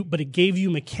it gave you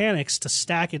mechanics to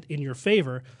stack it in your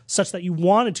favor such that you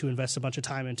wanted to invest a bunch of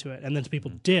time into it, and then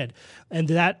people did, and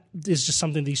that is just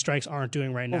something these strikes aren't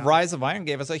doing right now. Rise of Iron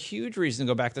gave us a huge reason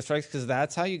to go back to strikes because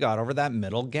that's how you got over that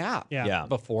middle gap.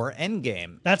 Before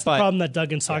Endgame. That's the problem that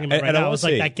Duggan's talking about right and I now. wanna Is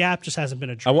like say- that gap just hasn't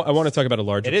been I addressed. want to talk about a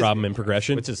larger problem in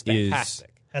progression, which is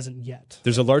fantastic. Hasn't yet.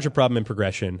 There's a larger problem in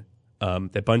progression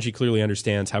that Bungie clearly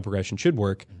understands how progression should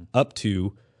work up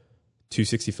to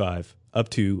 265, up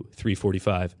to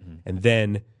 345, and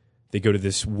then they go to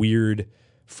this weird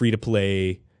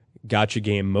free-to-play gotcha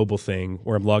game mobile thing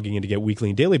where I'm logging in to get weekly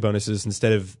and daily bonuses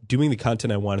instead of doing the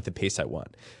content I want at the pace I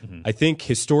want. I think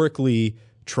historically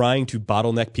trying to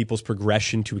bottleneck people's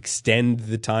progression to extend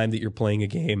the time that you're playing a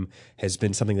game has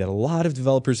been something that a lot of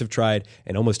developers have tried,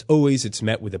 and almost always it's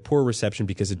met with a poor reception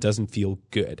because it doesn't feel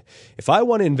good. If I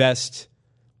want to invest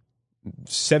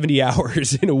 70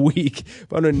 hours in a week, if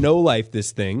I want to no-life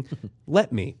this thing,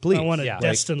 let me, please. I want to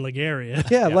Destin Legaria.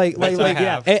 Yeah,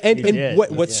 have. And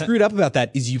what's screwed up about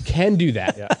that is you can do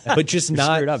that, but just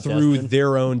not up, through Destin.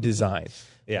 their own design.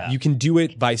 Yeah. You can do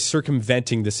it by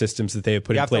circumventing the systems that they have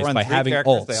put You in have to place run by 3 having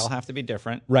characters. alts. They all have to be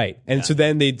different. Right. And so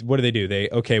then what do?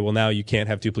 Well, now you can't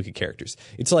have duplicate characters.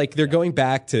 It's like they're going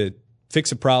back to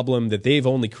fix a problem that they've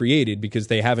only created because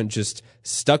they haven't just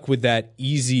stuck with that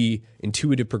easy,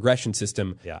 intuitive progression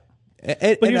system. Yeah. But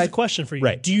here's the question for you.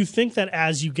 Right. Do you think that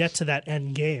as you get to that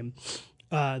end game,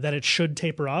 that it should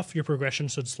taper off, your progression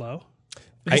should slow?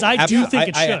 Because I do think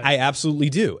it should. I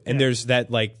absolutely do. And there's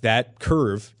that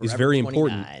curve is very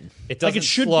important. It doesn't it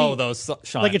should slow be- those,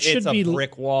 Sean. like it should it's a be-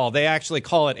 brick wall. They actually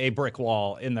call it a brick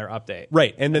wall in their update.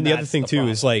 Right. And then the other that's thing the too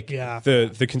is like Yeah.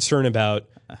 the concern about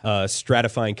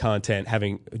stratifying content,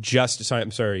 having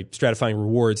stratifying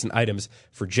rewards and items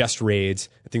for just raids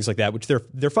and things like that, which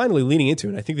they're finally leaning into,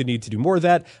 and I think they need to do more of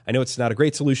that. I know it's not a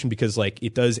great solution because like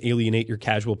it does alienate your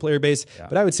casual player base,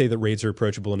 but I would say that raids are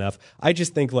approachable enough. I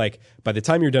just think like by the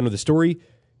time you're done with the story,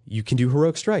 you can do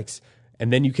heroic strikes.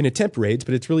 And then you can attempt raids,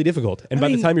 but it's really difficult. And by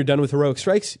the time you're done with heroic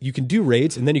strikes, you can do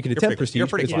raids, and then you can attempt prestige, you're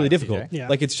but pretty it's really close, difficult. TJ. Yeah.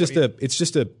 Like it's just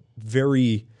a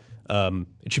very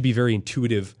it should be a very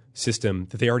intuitive system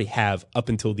that they already have up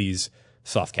until these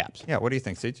soft caps. Yeah, what do you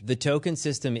think, Siege? The token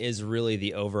system is really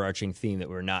the overarching theme that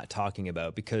we're not talking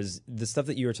about, because the stuff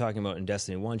that you were talking about in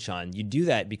Destiny 1, Sean, you do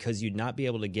that because you'd not be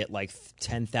able to get like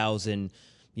 10,000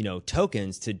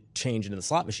 tokens to change into the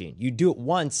slot machine. You do it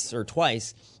once or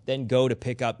twice, then go to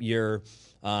pick up your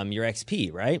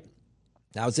XP, right?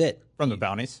 That was it. From the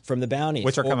bounties. From the bounties.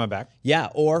 Which are coming back. Yeah,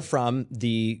 or from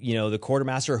the the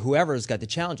quartermaster or whoever's got the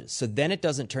challenges. So then it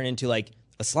doesn't turn into like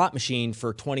a slot machine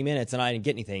for 20 minutes and I didn't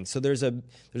get anything. So there's a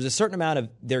certain amount of,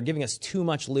 they're giving us too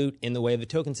much loot in the way of the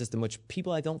token system, which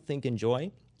people I don't think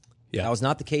enjoy. Yeah. That was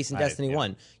not the case in Destiny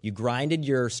 1. You grinded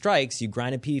your strikes, you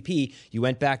grinded PvP, you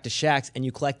went back to Shaxx, and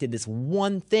you collected this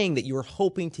one thing that you were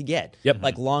hoping to get. Yep.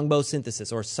 Like longbow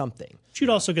synthesis or something. But you'd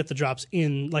also get the drops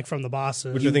from the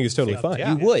bosses. Which I think is totally fine.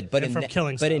 Yeah. You would, but And from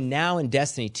killing but stuff. now in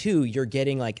Destiny 2, you're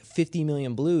getting like 50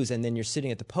 million blues, and then you're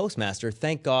sitting at the postmaster.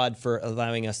 Thank God for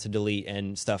allowing us to delete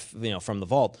and stuff, from the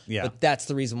vault. Yeah. But that's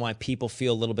the reason why people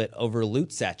feel a little bit over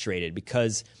loot saturated,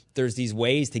 because there's these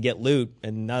ways to get loot,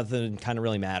 and nothing kind of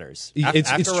really matters. It's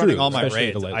After true. running all my especially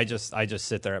raids, the late- I just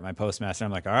sit there at my postmaster.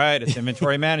 I'm like, all right, it's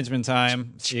inventory management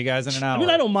time. See you guys in an hour. I mean,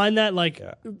 I don't mind that,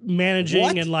 managing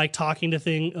What? and talking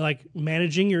to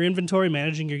managing your inventory,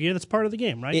 managing your gear. That's part of the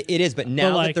game, right? It is, but now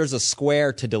that like- there's a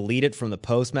square to delete it from the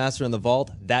postmaster in the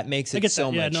vault, that makes it get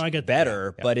so that. Yeah, much no, I get that.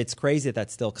 better. But it's crazy that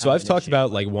that's still kind So of I've an talked issue.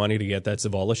 about wanting to get that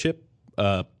Zavala ship.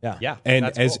 Yeah, And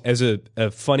that's as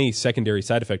a funny secondary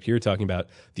side effect you're talking about,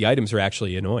 the items are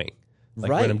actually annoying. Like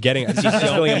Right. when I'm getting, I keep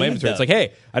filling out my inventory. It's like,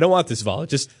 hey, I don't want this Zavala.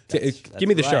 Just give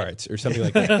me the right. shards or something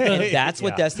like that. That's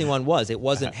what Destiny 1 was. It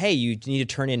wasn't, hey, you need to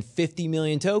turn in 50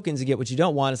 million tokens to get what you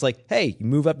don't want. It's like, hey, you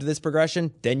move up to this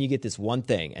progression, then you get this one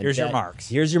thing. And Here's your marks.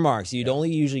 Here's your marks. You'd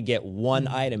only usually get one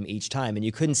item each time, and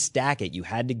you couldn't stack it. You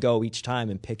had to go each time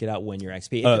and pick it out when your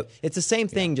XP. It's the same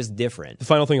thing, just different. The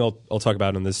final thing I'll talk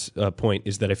about on this point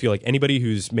is that I feel like anybody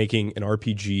who's making an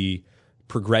RPG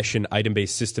progression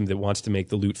item-based system that wants to make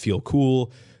the loot feel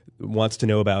cool, wants to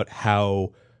know about how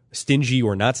stingy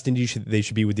or not stingy they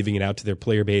should be with divvying it out to their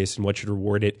player base and what should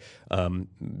reward it.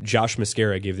 Josh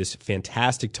Mascara gave this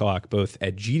fantastic talk both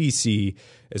at GDC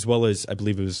as well as I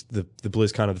believe it was the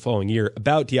BlizzCon of the following year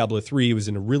about Diablo 3. It was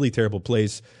in a really terrible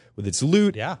place with its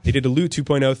loot. Yeah. They did a loot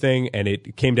 2.0 thing, and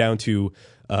it came down to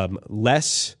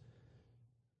less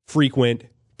frequent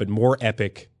but more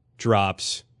epic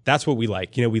drops. That's what we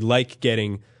like. We like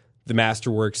getting the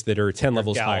masterworks that are 10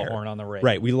 levels higher. Gallahorn on the rig.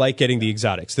 Right. We like getting the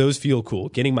exotics. Those feel cool.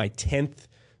 Getting my 10th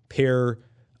pair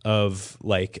of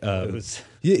the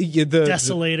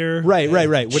Desolator.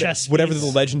 Right. Chess Whatever piece.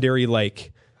 the legendary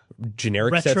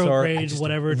generic sets are. Retrograde,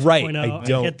 whatever. Right. 2.0. I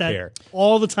don't get that care.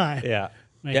 all the time. Yeah.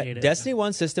 I hate it. Destiny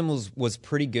 1 system was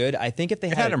pretty good. I think if they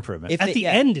had improvement. if At the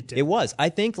end, it did. It was. I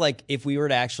think if we were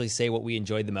to actually say what we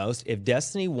enjoyed the most, if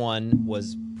Destiny 1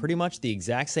 was pretty much the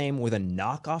exact same with a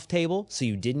knockoff table, so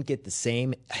you didn't get the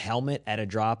same helmet at a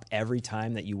drop every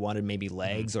time that you wanted maybe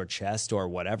legs or chest or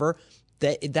whatever.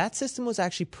 That system was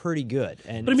actually pretty good,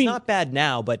 and But I it's mean, not bad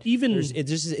now. But even-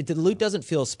 the loot doesn't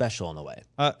feel special in a way.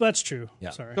 That's true.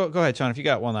 Sorry. Go ahead, Sean. If you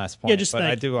got one last point. Yeah, just but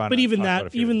I do want. But even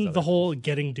that, even the whole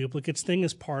getting duplicates thing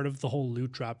is part of the whole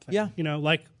loot drop thing. Yeah.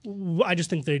 I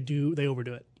just think they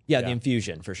overdo it. Yeah, the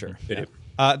infusion for sure.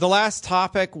 The last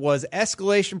topic was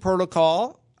escalation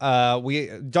protocol.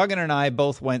 Duggan and I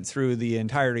both went through the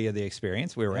entirety of the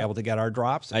experience. We were able to get our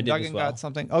drops. I did Duggan as well. got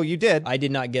something. Oh, you did. I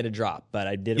did not get a drop, but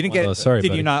I did. You didn't get. Oh, sorry, did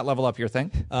buddy. you not level up your thing?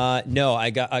 No,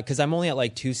 I got because I'm only at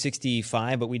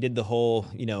 265, but we did the whole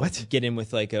get in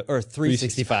with or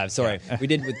 365. Sorry, we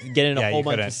did get in a Yeah, whole you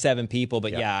bunch couldn't. of 7 people,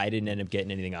 but I didn't end up getting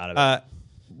anything out of it.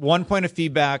 One point of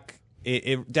feedback.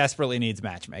 It desperately needs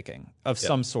matchmaking of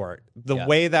some sort. The Yeah.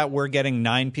 way that we're getting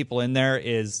 9 people in there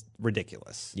is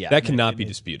ridiculous. Yeah, That cannot be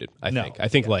disputed, I think. I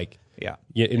think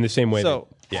in the same way So,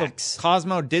 that, so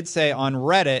Cosmo did say on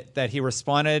Reddit that he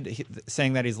responded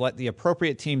saying that he's let the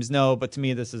appropriate teams know, but to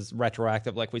me this is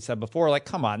retroactive like we said before.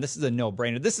 Come on, this is a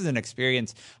no-brainer. This is an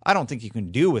experience I don't think you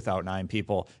can do without 9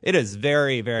 people. It is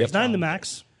very, very Is 9 the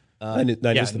max? nine is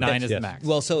the nine max, is yes. the max.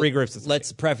 well, so 3 groups is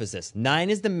let's preface this.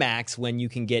 9 is the max when you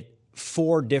can get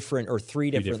 4 different or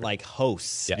 3 different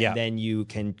hosts, Yeah. and then you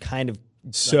can kind of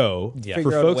So, figure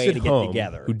for out a folks way at to get home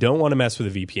together. who don't want to mess with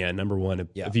a VPN, number one, a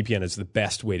VPN is the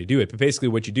best way to do it. But basically,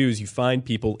 what you do is you find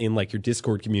people in your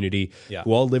Discord community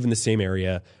who all live in the same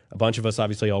area. A bunch of us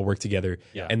obviously all work together,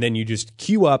 and then you just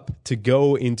queue up to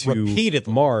go into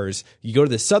Repeatedly. Mars. You go to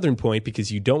the southern point because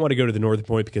you don't want to go to the northern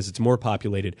point because it's more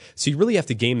populated. So you really have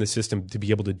to game the system to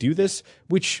be able to do this,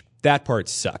 which that part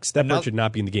sucks. That part should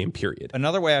not be in the game, period.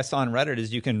 Another way I saw on Reddit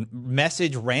is you can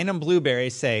message random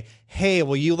blueberries, say, hey,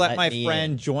 will you let my me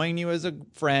friend join you as a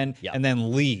friend, and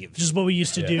then leave. Which is what we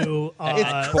used to do.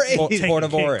 It's crazy. take Court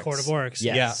of the cake, Oryx. Court of Oryx.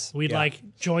 Yes. We'd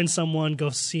join someone, go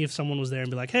see if someone was there, and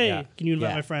be like, "Hey, can you invite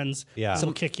Yeah. my friends? Yeah.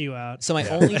 We'll kick you out." So my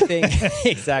only thing,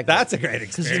 exactly. That's a great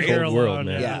Because experience. you're Cold world, alone.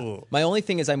 man. yeah. My only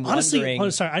thing is I'm Honestly,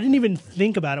 wondering. sorry, I didn't even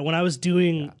think about it when I was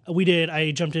doing.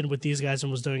 I jumped in with these guys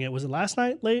and was doing it. Was it last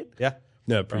night? Late? Yeah.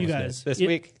 No, You previous guys This Yeah,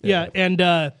 week? Yeah, and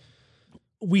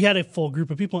we had a full group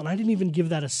of people, and I didn't even give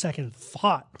that a second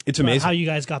thought. It's about amazing. how you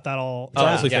guys got that all. It's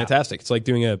honestly fantastic. It's like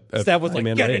doing a Stab was like,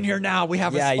 three-man get raid. in here now. We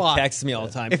have Yeah, a he spot. texts me all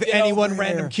the time. If Get anyone over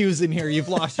random here. queues in here, you've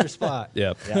lost your spot.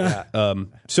 Yeah.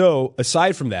 So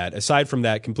aside from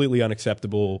that completely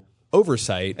unacceptable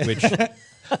oversight, which,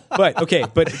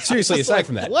 but seriously, aside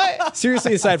from that, what?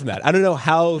 Seriously, aside from that, I don't know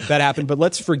how that happened, but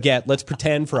let's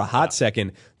pretend for a hot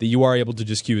second that you are able to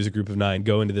just queue as a group of 9,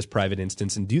 go into this private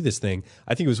instance and do this thing.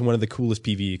 I think it was one of the coolest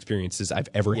PvE experiences I've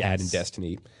ever had in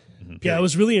Destiny. Yeah, it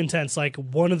was really intense. Like,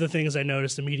 one of the things I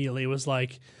noticed immediately was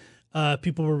like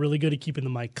people were really good at keeping the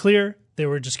mic clear. They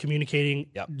were just communicating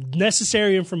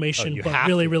necessary information, but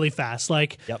really, really fast.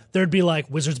 Like, there'd be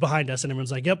like wizards behind us, and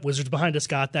everyone's like, "Yep, wizards behind us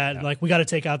got that." And like, we got to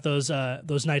take out those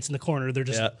knights in the corner. They're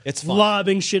just It's fun.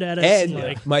 lobbing shit at us. And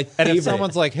like, my And favorite, if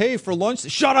someone's like, hey, for lunch,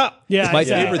 shut up. yeah, my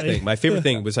exactly. favorite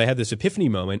thing was I had this epiphany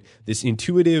moment, this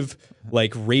intuitive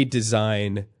like raid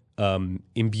design,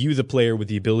 imbue the player with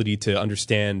the ability to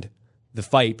understand the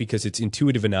fight because it's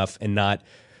intuitive enough and not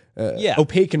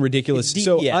opaque and ridiculous. It's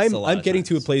So DPS a lot I'm of getting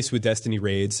to a times. place with Destiny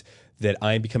raids that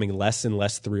I'm becoming less and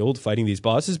less thrilled fighting these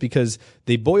bosses because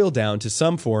they boil down to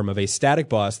some form of a static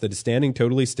boss that is standing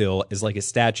totally still as like a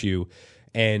statue,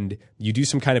 and you do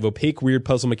some kind of opaque weird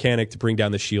puzzle mechanic to bring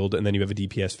down the shield, and then you have a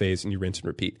DPS phase and you rinse and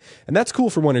repeat. And that's cool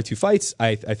for 1 or 2 fights.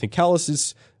 I think Callus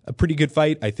is a pretty good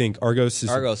fight. I think Argos is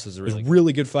a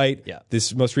really good fight. Yeah.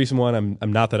 This most recent one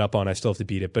I'm not that up on. I still have to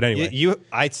beat it. But anyway.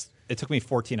 It took me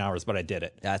 14 hours, but I did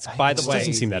it. That's By the way,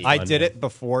 doesn't seem that I fun, did man. it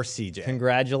before CJ.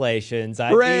 Congratulations. I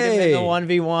Hooray! beat him in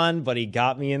the 1v1, but he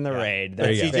got me in the raid.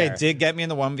 That's you go. fair. CJ did get me in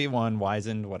the 1v1,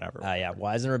 wizened, whatever. Yeah,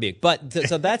 wise and rebuke. But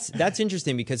so that's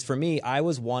interesting because for me, I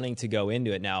was wanting to go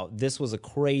into it. Now, this was a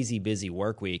crazy busy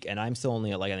work week, and I'm still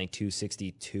only at like I think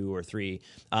 262 or 3.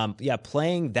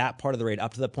 Playing that part of the raid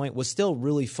up to that point was still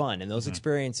really fun, and those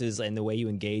experiences and the way you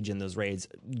engage in those raids,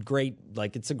 great.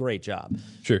 Like it's a great job.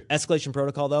 Sure. Escalation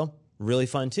Protocol though, really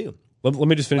fun too. Let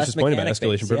me just finish Less this point about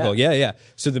mechanic-based, Escalation Protocol. Yeah.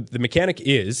 So the mechanic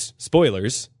is,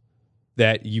 spoilers,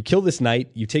 that you kill this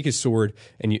knight, you take his sword,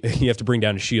 and you have to bring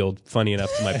down a shield. Funny enough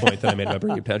to my point that I made about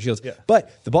bringing down shields.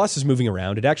 But the boss is moving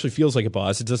around. It actually feels like a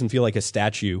boss. It doesn't feel like a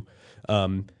statue.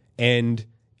 And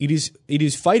it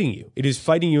is fighting you. It is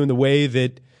fighting you in the way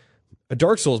that a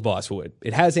Dark Souls boss would.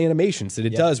 It has animations that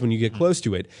it does when you get close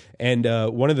to it. And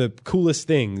one of the coolest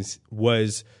things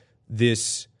was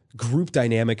this group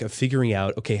dynamic of figuring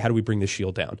out, okay, how do we bring this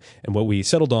shield down? And what we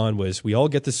settled on was we all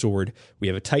get the sword. We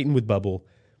have a Titan with bubble.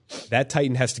 That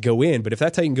Titan has to go in, but if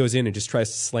that Titan goes in and just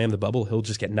tries to slam the bubble, he'll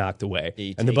just get knocked away.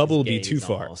 And the take bubble will his be too gaze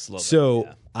far. almost a little So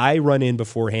bit, I run in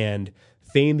beforehand,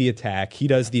 feign the attack. He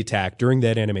does the attack. During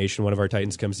that animation, one of our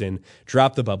Titans comes in,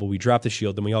 drop the bubble, we drop the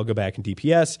shield, then we all go back in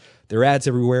DPS. There are ads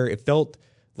everywhere. It felt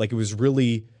like it was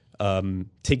really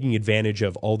taking advantage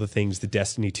of all the things that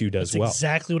Destiny 2 does well.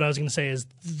 Exactly what I was going to say is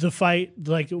the fight,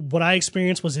 like what I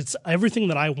experienced was it's everything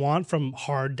that I want from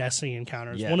hard Destiny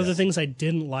encounters. Yes. One of the things I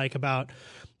didn't like about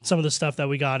some of the stuff that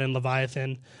we got in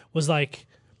Leviathan was like,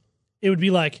 it would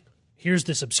be like, here's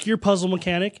this obscure puzzle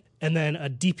mechanic and then a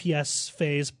DPS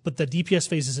phase, but the DPS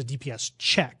phase is a DPS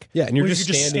check. Yeah, and you're where just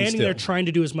you're standing there still. trying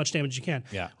to do as much damage as you can.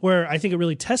 Yeah. Where I think it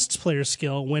really tests player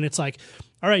skill when it's like,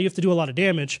 all right, you have to do a lot of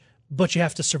damage, but you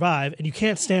have to survive, and you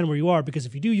can't stand where you are because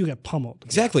if you do, you get pummeled.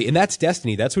 Exactly, and that's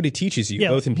Destiny. That's what it teaches you, Yeah,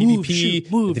 both in move, PvP,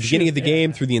 shoot, move, at the beginning shoot, of the yeah.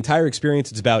 game, through the entire experience.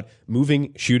 It's about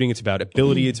moving, shooting. It's about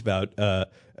ability. It's about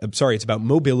it's about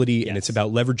mobility, and it's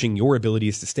about leveraging your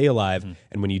abilities to stay alive.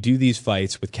 And when you do these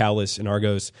fights with Callus and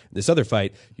Argos, this other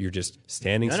fight, you're just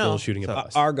standing still, shooting a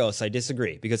boss. Argos, I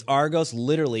disagree because Argos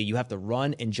literally you have to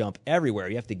run and jump everywhere.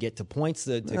 You have to get to points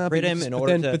to crit him in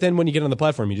order to. But then when you get on the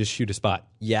platform, you just shoot a spot.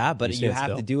 Yeah, but you stand have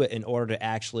still. to do it in order to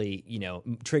actually,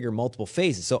 trigger multiple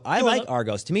phases. So I like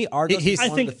Argos. To me, Argos He's,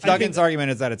 is one of the Duggan's argument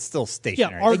is that it's still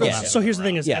stationary. Yeah, Argos. Yeah. So here's the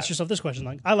thing: is Yeah. ask yourself this question.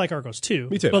 Like, I like Argos too.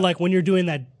 Me too. But like when you're doing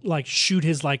that, like shoot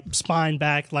his like spine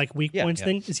back, like weak points yeah.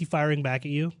 thing, is he firing back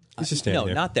at you? It's just standing No,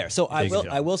 there. not there. So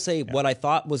I will say what I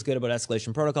thought was good about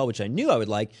Escalation Protocol, which I knew I would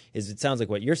like, is it sounds like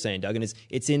what you're saying, Duggan, is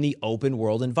it's in the open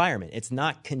world environment. It's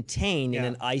not contained in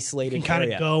an isolated You can kinda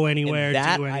area. go anywhere, And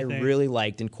that do I anything. really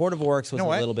liked. And Court of Oryx was You know a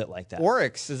what? little bit like that.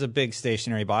 Oryx is a big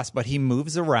stationary boss, but he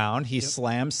moves around. He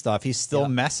slams stuff. He's still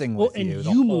messing with and you. you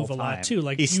the whole move a lot, time. too.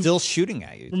 Like, he's you- still shooting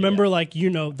at you. Remember, like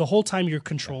the whole time you're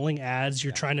controlling ads,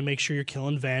 you're trying to make sure you're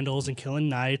killing vandals and killing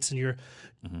knights, and you're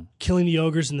killing the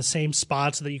ogres in the same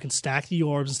spot so that you can stack the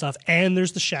orbs and stuff. And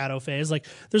there's the shadow phase. Like,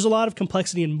 there's a lot of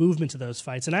complexity and movement to those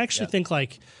fights. And I actually think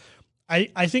like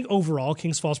I think overall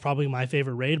King's Fall is probably my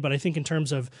favorite raid, but I think in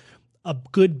terms of a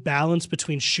good balance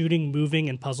between shooting, moving,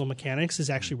 and puzzle mechanics is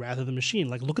actually Wrath of the Machine.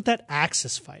 Like, look at that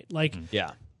Axis fight. Like,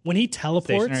 Yeah. when he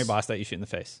teleports, Stationary boss that you shoot in the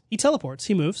face. he teleports.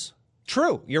 He moves.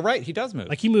 True. You're right. He does move.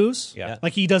 Like he moves. Yeah.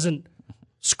 Like he doesn't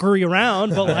scurry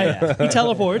around, but like he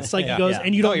teleports. Like he goes,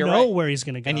 and you don't you're know right. where he's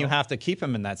going to go. And you have to keep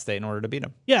him in that state in order to beat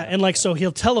him. Yeah, and like so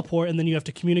he'll teleport, and then you have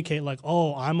to communicate like,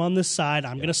 oh, I'm on this side,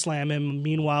 I'm going to slam him.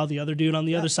 Meanwhile, the other dude on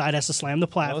the other side has to slam the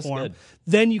platform. good.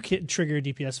 Then you can trigger a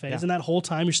DPS phase, and that whole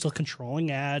time you're still controlling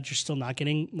ads. You're still not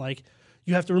getting like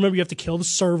you have to remember you have to kill the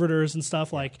servitors and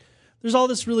stuff. Like there's all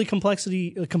this really complex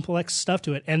stuff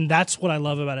to it, and that's what I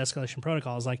love about Escalation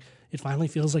Protocol. Is like it finally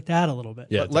feels like that a little bit.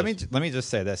 Yeah, Let me just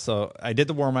say this. So I did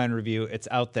the Warmind review. It's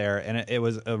out there, and it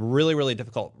was a really, really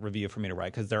difficult review for me to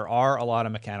write because there are a lot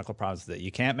of mechanical problems that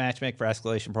you can't matchmake for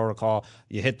Escalation Protocol.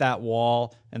 You hit that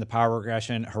wall and the power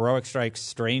regression. Heroic strikes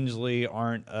strangely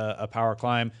aren't a power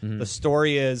climb. The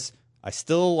story is I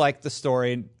still like the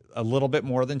story a little bit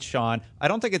more than Sean. I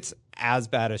don't think it's as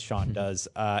bad as Sean does.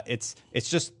 It's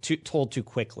just told too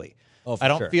quickly. Oh, for I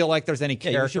don't sure. feel like there's any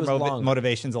usually character it was long.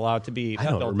 motivations allowed to be. I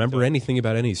don't built remember into it. anything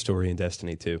about any story in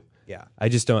Destiny 2. Yeah. I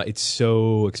just don't. It's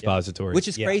so expository. Which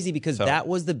is crazy because that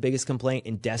was the biggest complaint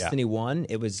in Destiny 1.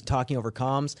 It was talking over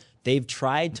comms. They've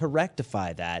tried to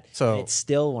rectify that. So- and it's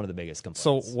still one of the biggest complaints.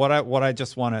 So what I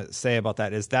just want to say about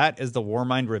that is the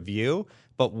Warmind review,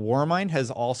 but Warmind has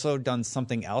also done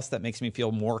something else that makes me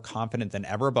feel more confident than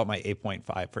ever about my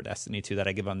 8.5 for Destiny 2 that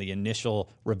I give on the initial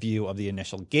review of the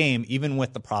initial game, even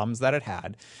with the problems that it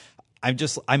had.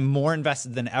 I'm more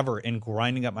invested than ever in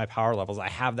grinding up my power levels. I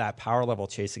have that power level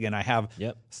chase again. I have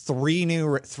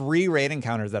three raid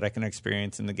encounters that I can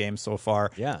experience in the game so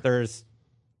far. Yeah. There's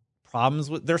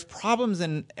problems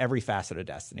in every facet of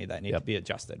Destiny that need to be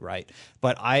adjusted, right?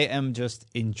 But I am just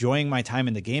enjoying my time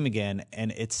in the game again,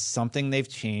 and it's something they've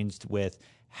changed with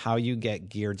how you get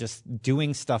gear. Just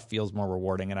doing stuff feels more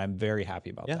rewarding, and I'm very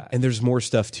happy about that. and there's more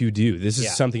stuff to do. This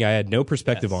is something I had no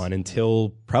perspective on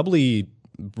until probably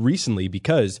recently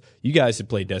because you guys had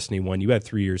played Destiny 1. You had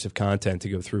 3 years of content to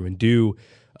go through and do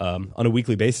on a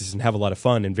weekly basis and have a lot of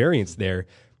fun and variance there.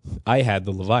 I had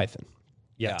the Leviathan.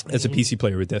 Yeah. As a PC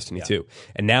player with Destiny 2.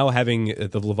 And now having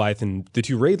the Leviathan, the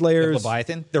 2 raid layers.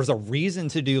 Leviathan, there's a reason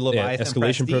to do Leviathan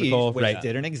Escalation Prestige, Protocol, which right.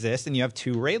 didn't exist, and you have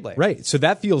 2 raid layers. Right. So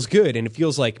that feels good. And it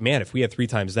feels like, man, if we had 3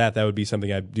 times that would be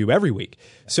something I'd do every week.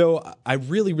 So I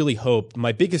really, really hope,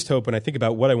 my biggest hope when I think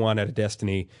about what I want out of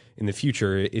Destiny in the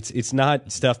future, it's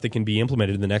not stuff that can be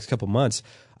implemented in the next couple months.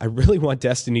 I really want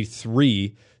Destiny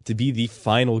 3 to be the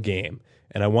final game.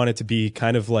 And I want it to be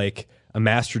kind of like a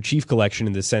Master Chief collection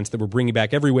in the sense that we're bringing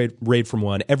back every raid from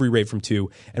 1, every raid from 2,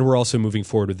 and we're also moving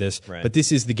forward with this. Right. But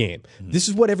this is the game. This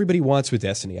is what everybody wants with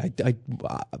Destiny.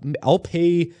 I'll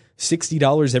pay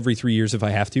 $60 every 3 years if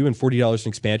I have to, and $40 in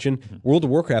expansion. World of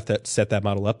Warcraft that set that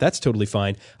model up. That's totally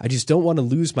fine. I just don't want to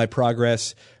lose my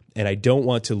progress, and I don't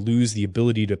want to lose the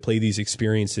ability to play these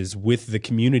experiences with the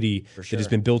community that has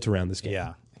been built around this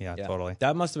game. Yeah, totally.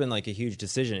 That must have been like a huge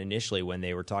decision initially when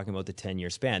they were talking about the 10-year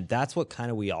span. That's what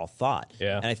kind of we all thought.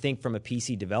 Yeah. And I think from a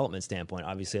PC development standpoint,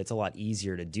 obviously it's a lot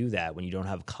easier to do that when you don't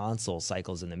have console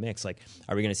cycles in the mix. Like,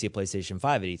 are we going to see a PlayStation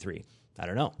 5 at E3? I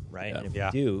don't know, right? And if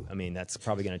we do, I mean, that's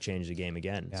probably going to change the game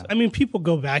again. So. I mean, people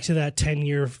go back to that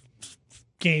 10-year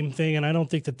game thing, and I don't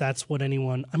think that that's what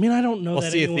anyone. I mean, I don't know Well,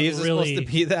 that Sea of anyone Thieves really. is supposed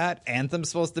to be that. Anthem's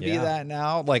supposed to be that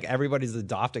now. Like everybody's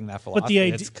adopting that philosophy. But the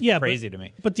idea, it's crazy to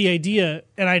me. But the idea,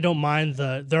 and I don't mind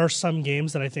there are some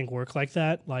games that I think work like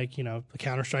that, like the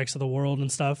Counter Strikes of the world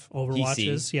and stuff,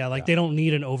 Overwatches. PC. They don't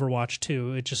need an Overwatch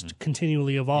 2. It just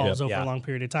continually evolves over a long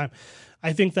period of time.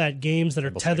 I think that games that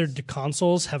are tethered to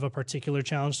consoles have a particular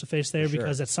challenge to face there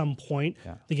because at some point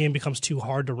the game becomes too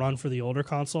hard to run for the older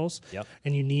consoles. Yep.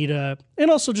 And you need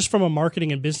and also just from a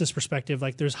marketing and business perspective,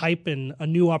 like there's hype and a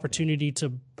new opportunity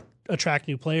to attract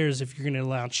new players if you're going to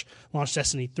launch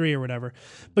Destiny 3 or whatever.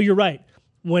 But you're right.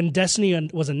 When Destiny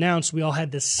was announced, we all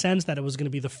had this sense that it was going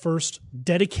to be the first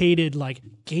dedicated like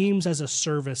games as a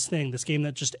service thing, this game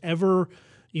that just ever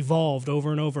evolved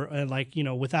over and over and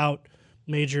without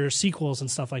major sequels and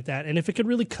stuff like that. And if it could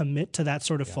really commit to that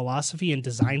sort of philosophy and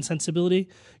design sensibility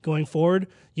going forward,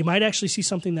 you might actually see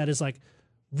something that is like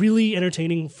really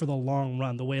entertaining for the long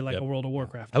run, the way like a World of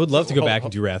Warcraft. I would love to go back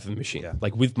and do Wrath of the Machine,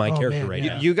 like with my character right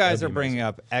now. You guys are bringing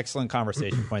up excellent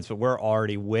conversation points, but we're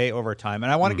already way over time.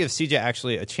 And I want to give CJ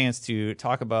actually a chance to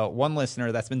talk about one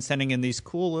listener that's been sending in these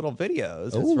cool little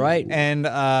videos. That's right. And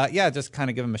just kind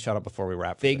of give him a shout out before we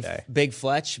wrap for the day. Big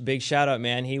Fletch, big shout out,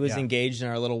 man. He was engaged in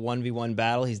our little 1v1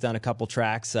 battle. He's done a couple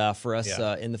tracks for us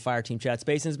in the Fireteam chat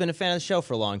space and has been a fan of the show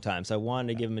for a long time. So I wanted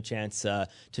to give him a chance to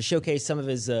showcase some of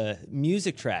his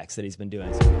music tracks that he's been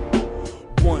doing.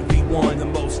 1v1, the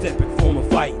most epic form of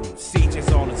fighting. Siege is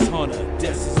on his hunter,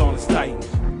 Death is on his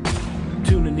titan.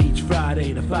 Tune in each Friday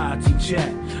Friday, the fire team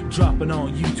chat. Dropping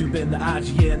on YouTube and the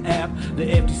IGN app. The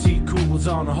FTC crew was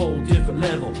on a whole different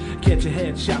level. Catch a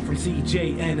headshot from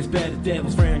CJ and his better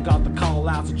devils. Fran got the call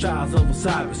out to Trials of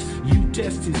Osiris. You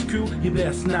test his crew, you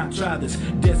best not try this.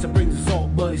 Dessa brings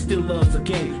assault, but he still loves the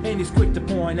game. And he's quick to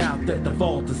point out that the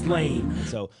vault is lame.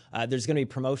 So there's going to be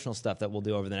promotional stuff that we'll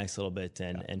do over the next little bit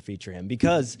and feature him,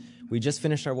 because we just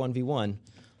finished our 1v1.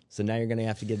 So now you're going to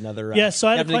have to get another. So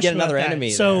I had a question get another about that.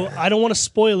 enemy. So there. I don't want to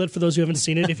spoil it for those who haven't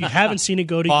seen it. If you haven't seen it,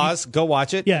 go to Pause, go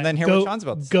watch it, and then hear what Sean's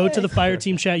about to say. Go to the Fire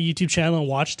Team Chat YouTube channel and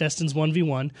watch Destin's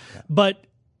 1v1. Yeah. But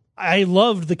I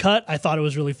loved the cut. I thought it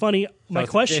was really funny. My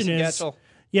question Jason is,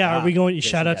 Getchell. are we going?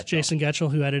 Shout out Getchell. to Jason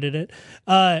Getchell who edited it.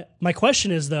 My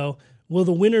question is though, will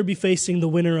the winner be facing the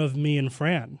winner of me and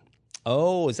Fran?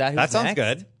 Oh, is that who's That sounds next?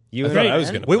 good. You I and thought I Fran?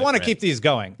 was going to. We want to keep these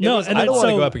going. No, I don't want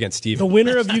to go up against Steven. The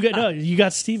winner of you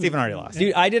got Steven. Steven already lost.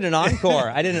 Dude, I did an encore.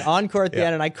 I did an encore at the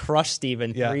end, and I crushed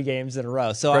Steven 3 games in a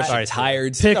row. So Sorry,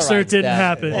 tired. Pixar didn't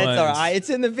happen. It's all right. It's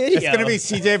in the video. It's going to be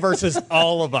CJ versus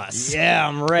all of us. Yeah,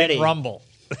 I'm ready. Rumble.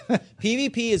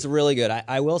 PvP is really good.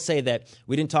 I will say that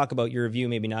we didn't talk about your review,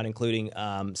 maybe not including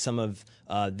some of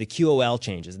the QOL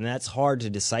changes, and that's hard to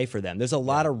decipher them. There's a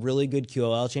lot of really good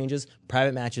QOL changes.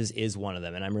 Private matches is one of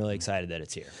them, and I'm really excited that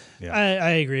it's here. Yeah.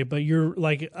 I agree, but you're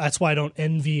like, that's why I don't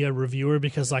envy a reviewer,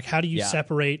 because like, how do you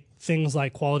separate things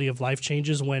like quality of life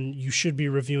changes when you should be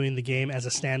reviewing the game as a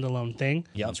standalone thing?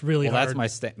 Yep. It's really hard.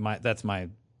 That's my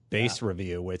base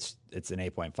review, which it's an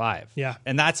 8.5. Yeah.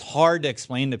 And that's hard to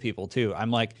explain to people too. I'm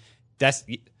like, they're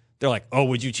like, oh,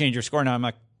 would you change your score now? I'm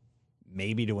like,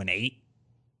 maybe to an 8.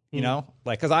 You know,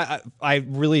 like, because I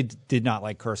really did not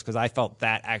like Curse, because I felt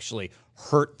that actually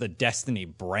hurt the Destiny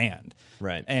brand.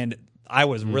 Right. And I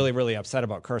was really, really upset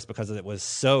about Curse because it was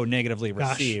so negatively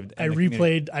received. I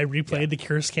replayed the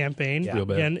Curse campaign, Real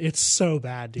bad. and it's so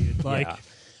bad, dude. Like,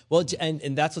 Well,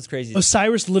 and that's what's crazy.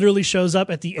 Osiris literally shows up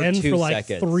at the end 2 for like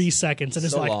seconds. 3 seconds, and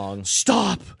it's So like, long.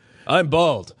 stop, I'm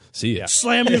bald. See ya.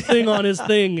 slam your thing on his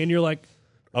thing, and you're like,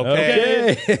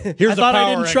 Okay. I thought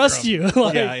I didn't trust you.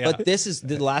 Like, But this is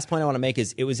the last point I want to make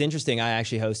is it was interesting. I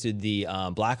actually hosted the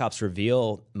Black Ops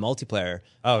Reveal multiplayer.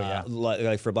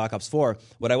 Like for Black Ops 4.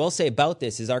 What I will say about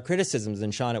this is our criticisms,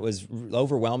 and Sean, it was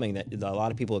overwhelming that a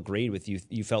lot of people agreed with you.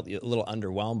 You felt a little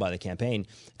underwhelmed by the campaign.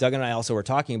 Doug and I also were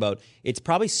talking about it's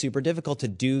probably super difficult to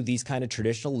do these kind of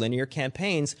traditional linear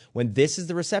campaigns when this is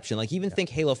the reception. Like even think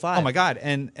Halo 5. Oh my God.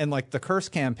 And like the Curse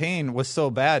campaign was so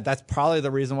bad. That's probably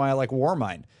the reason why I like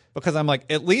Warmind. Because I'm like,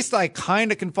 at least I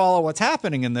kind of can follow what's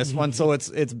happening in this one, so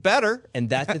it's better. And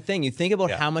that's the thing. You think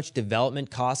about how much development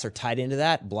costs are tied into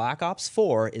that. Black Ops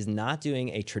 4 is not doing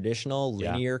a traditional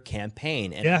linear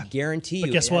campaign. And I guarantee you.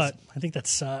 But guess what? I think that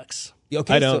sucks.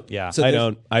 Okay, I don't. So I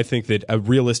don't. I think that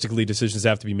realistically decisions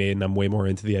have to be made, and I'm way more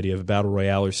into the idea of a battle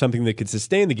royale or something that could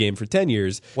sustain the game for 10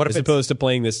 years, as opposed to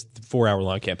playing this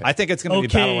 4-hour-long campaign. I think it's going to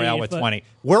be Battle Royale with 20.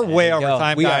 We're way over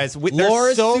time, guys. Lore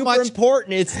is so super much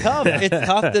important. It's tough. It's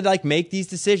tough to like make these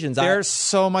decisions. There's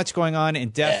so much going on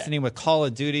in Destiny with Call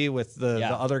of Duty, with the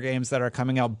other games that are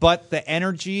coming out. But the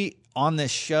energy on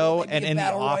this show and in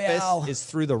the office is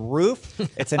through the roof.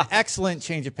 It's an excellent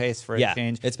change of pace for a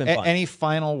change. It's been fun. Any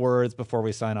final words before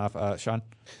we sign off, Sean?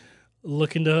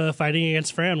 Looking to fighting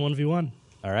against Fran 1v1.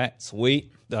 All right.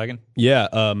 Sweet. Duggan?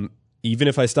 Yeah. Even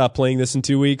if I stop playing this in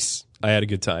 2 weeks, I had a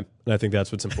good time. And I think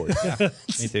that's what's important.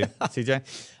 Me too. CJ?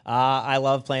 I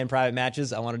love playing private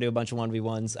matches. I want to do a bunch of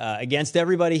 1v1s against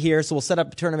everybody here. So we'll set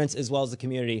up tournaments as well as the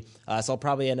community. So I'll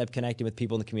probably end up connecting with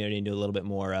people in the community and do a little bit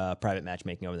more private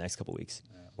matchmaking over the next couple weeks.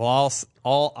 Well,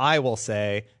 all I will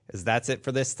say is that's it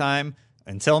for this time.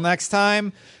 Until next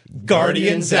time,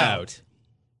 Guardians out.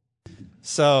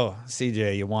 So,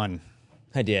 CJ, you won.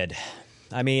 I did.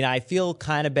 I mean, I feel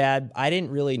kind of bad. I didn't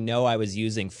really know I was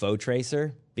using Foe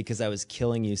Tracer because I was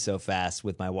killing you so fast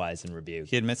with my Wise and Rebuke.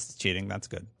 He admits to cheating. That's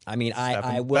good. I mean,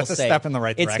 I will that's say a step in the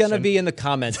right it's direction. going to be in the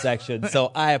comments section,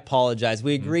 so I apologize.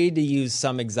 We agreed to use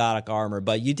some exotic armor,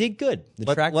 but you did good.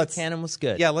 The tractor cannon was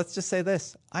good. Yeah, let's just say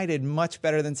this. I did much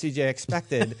better than CJ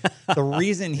expected. The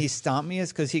reason he stomped me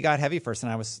is because he got heavy first,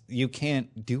 and you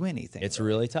can't do anything. It's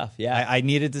really tough, yeah. I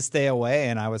needed to stay away,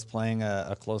 and I was playing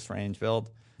a close range build.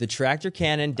 The tractor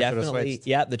cannon definitely,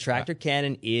 the tractor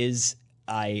cannon is...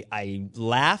 I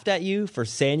laughed at you for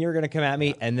saying you were going to come at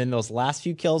me, and then those last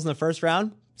few kills in the first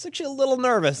round, I was actually a little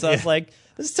nervous. I was like,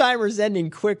 this timer's ending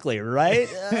quickly, right?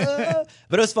 But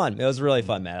it was fun. It was really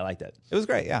fun, man. I liked it. It was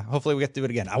great, yeah. Hopefully we get to do it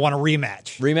again. I want a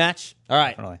rematch. Rematch? All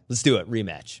right. Definitely. Let's do it.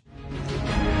 Rematch.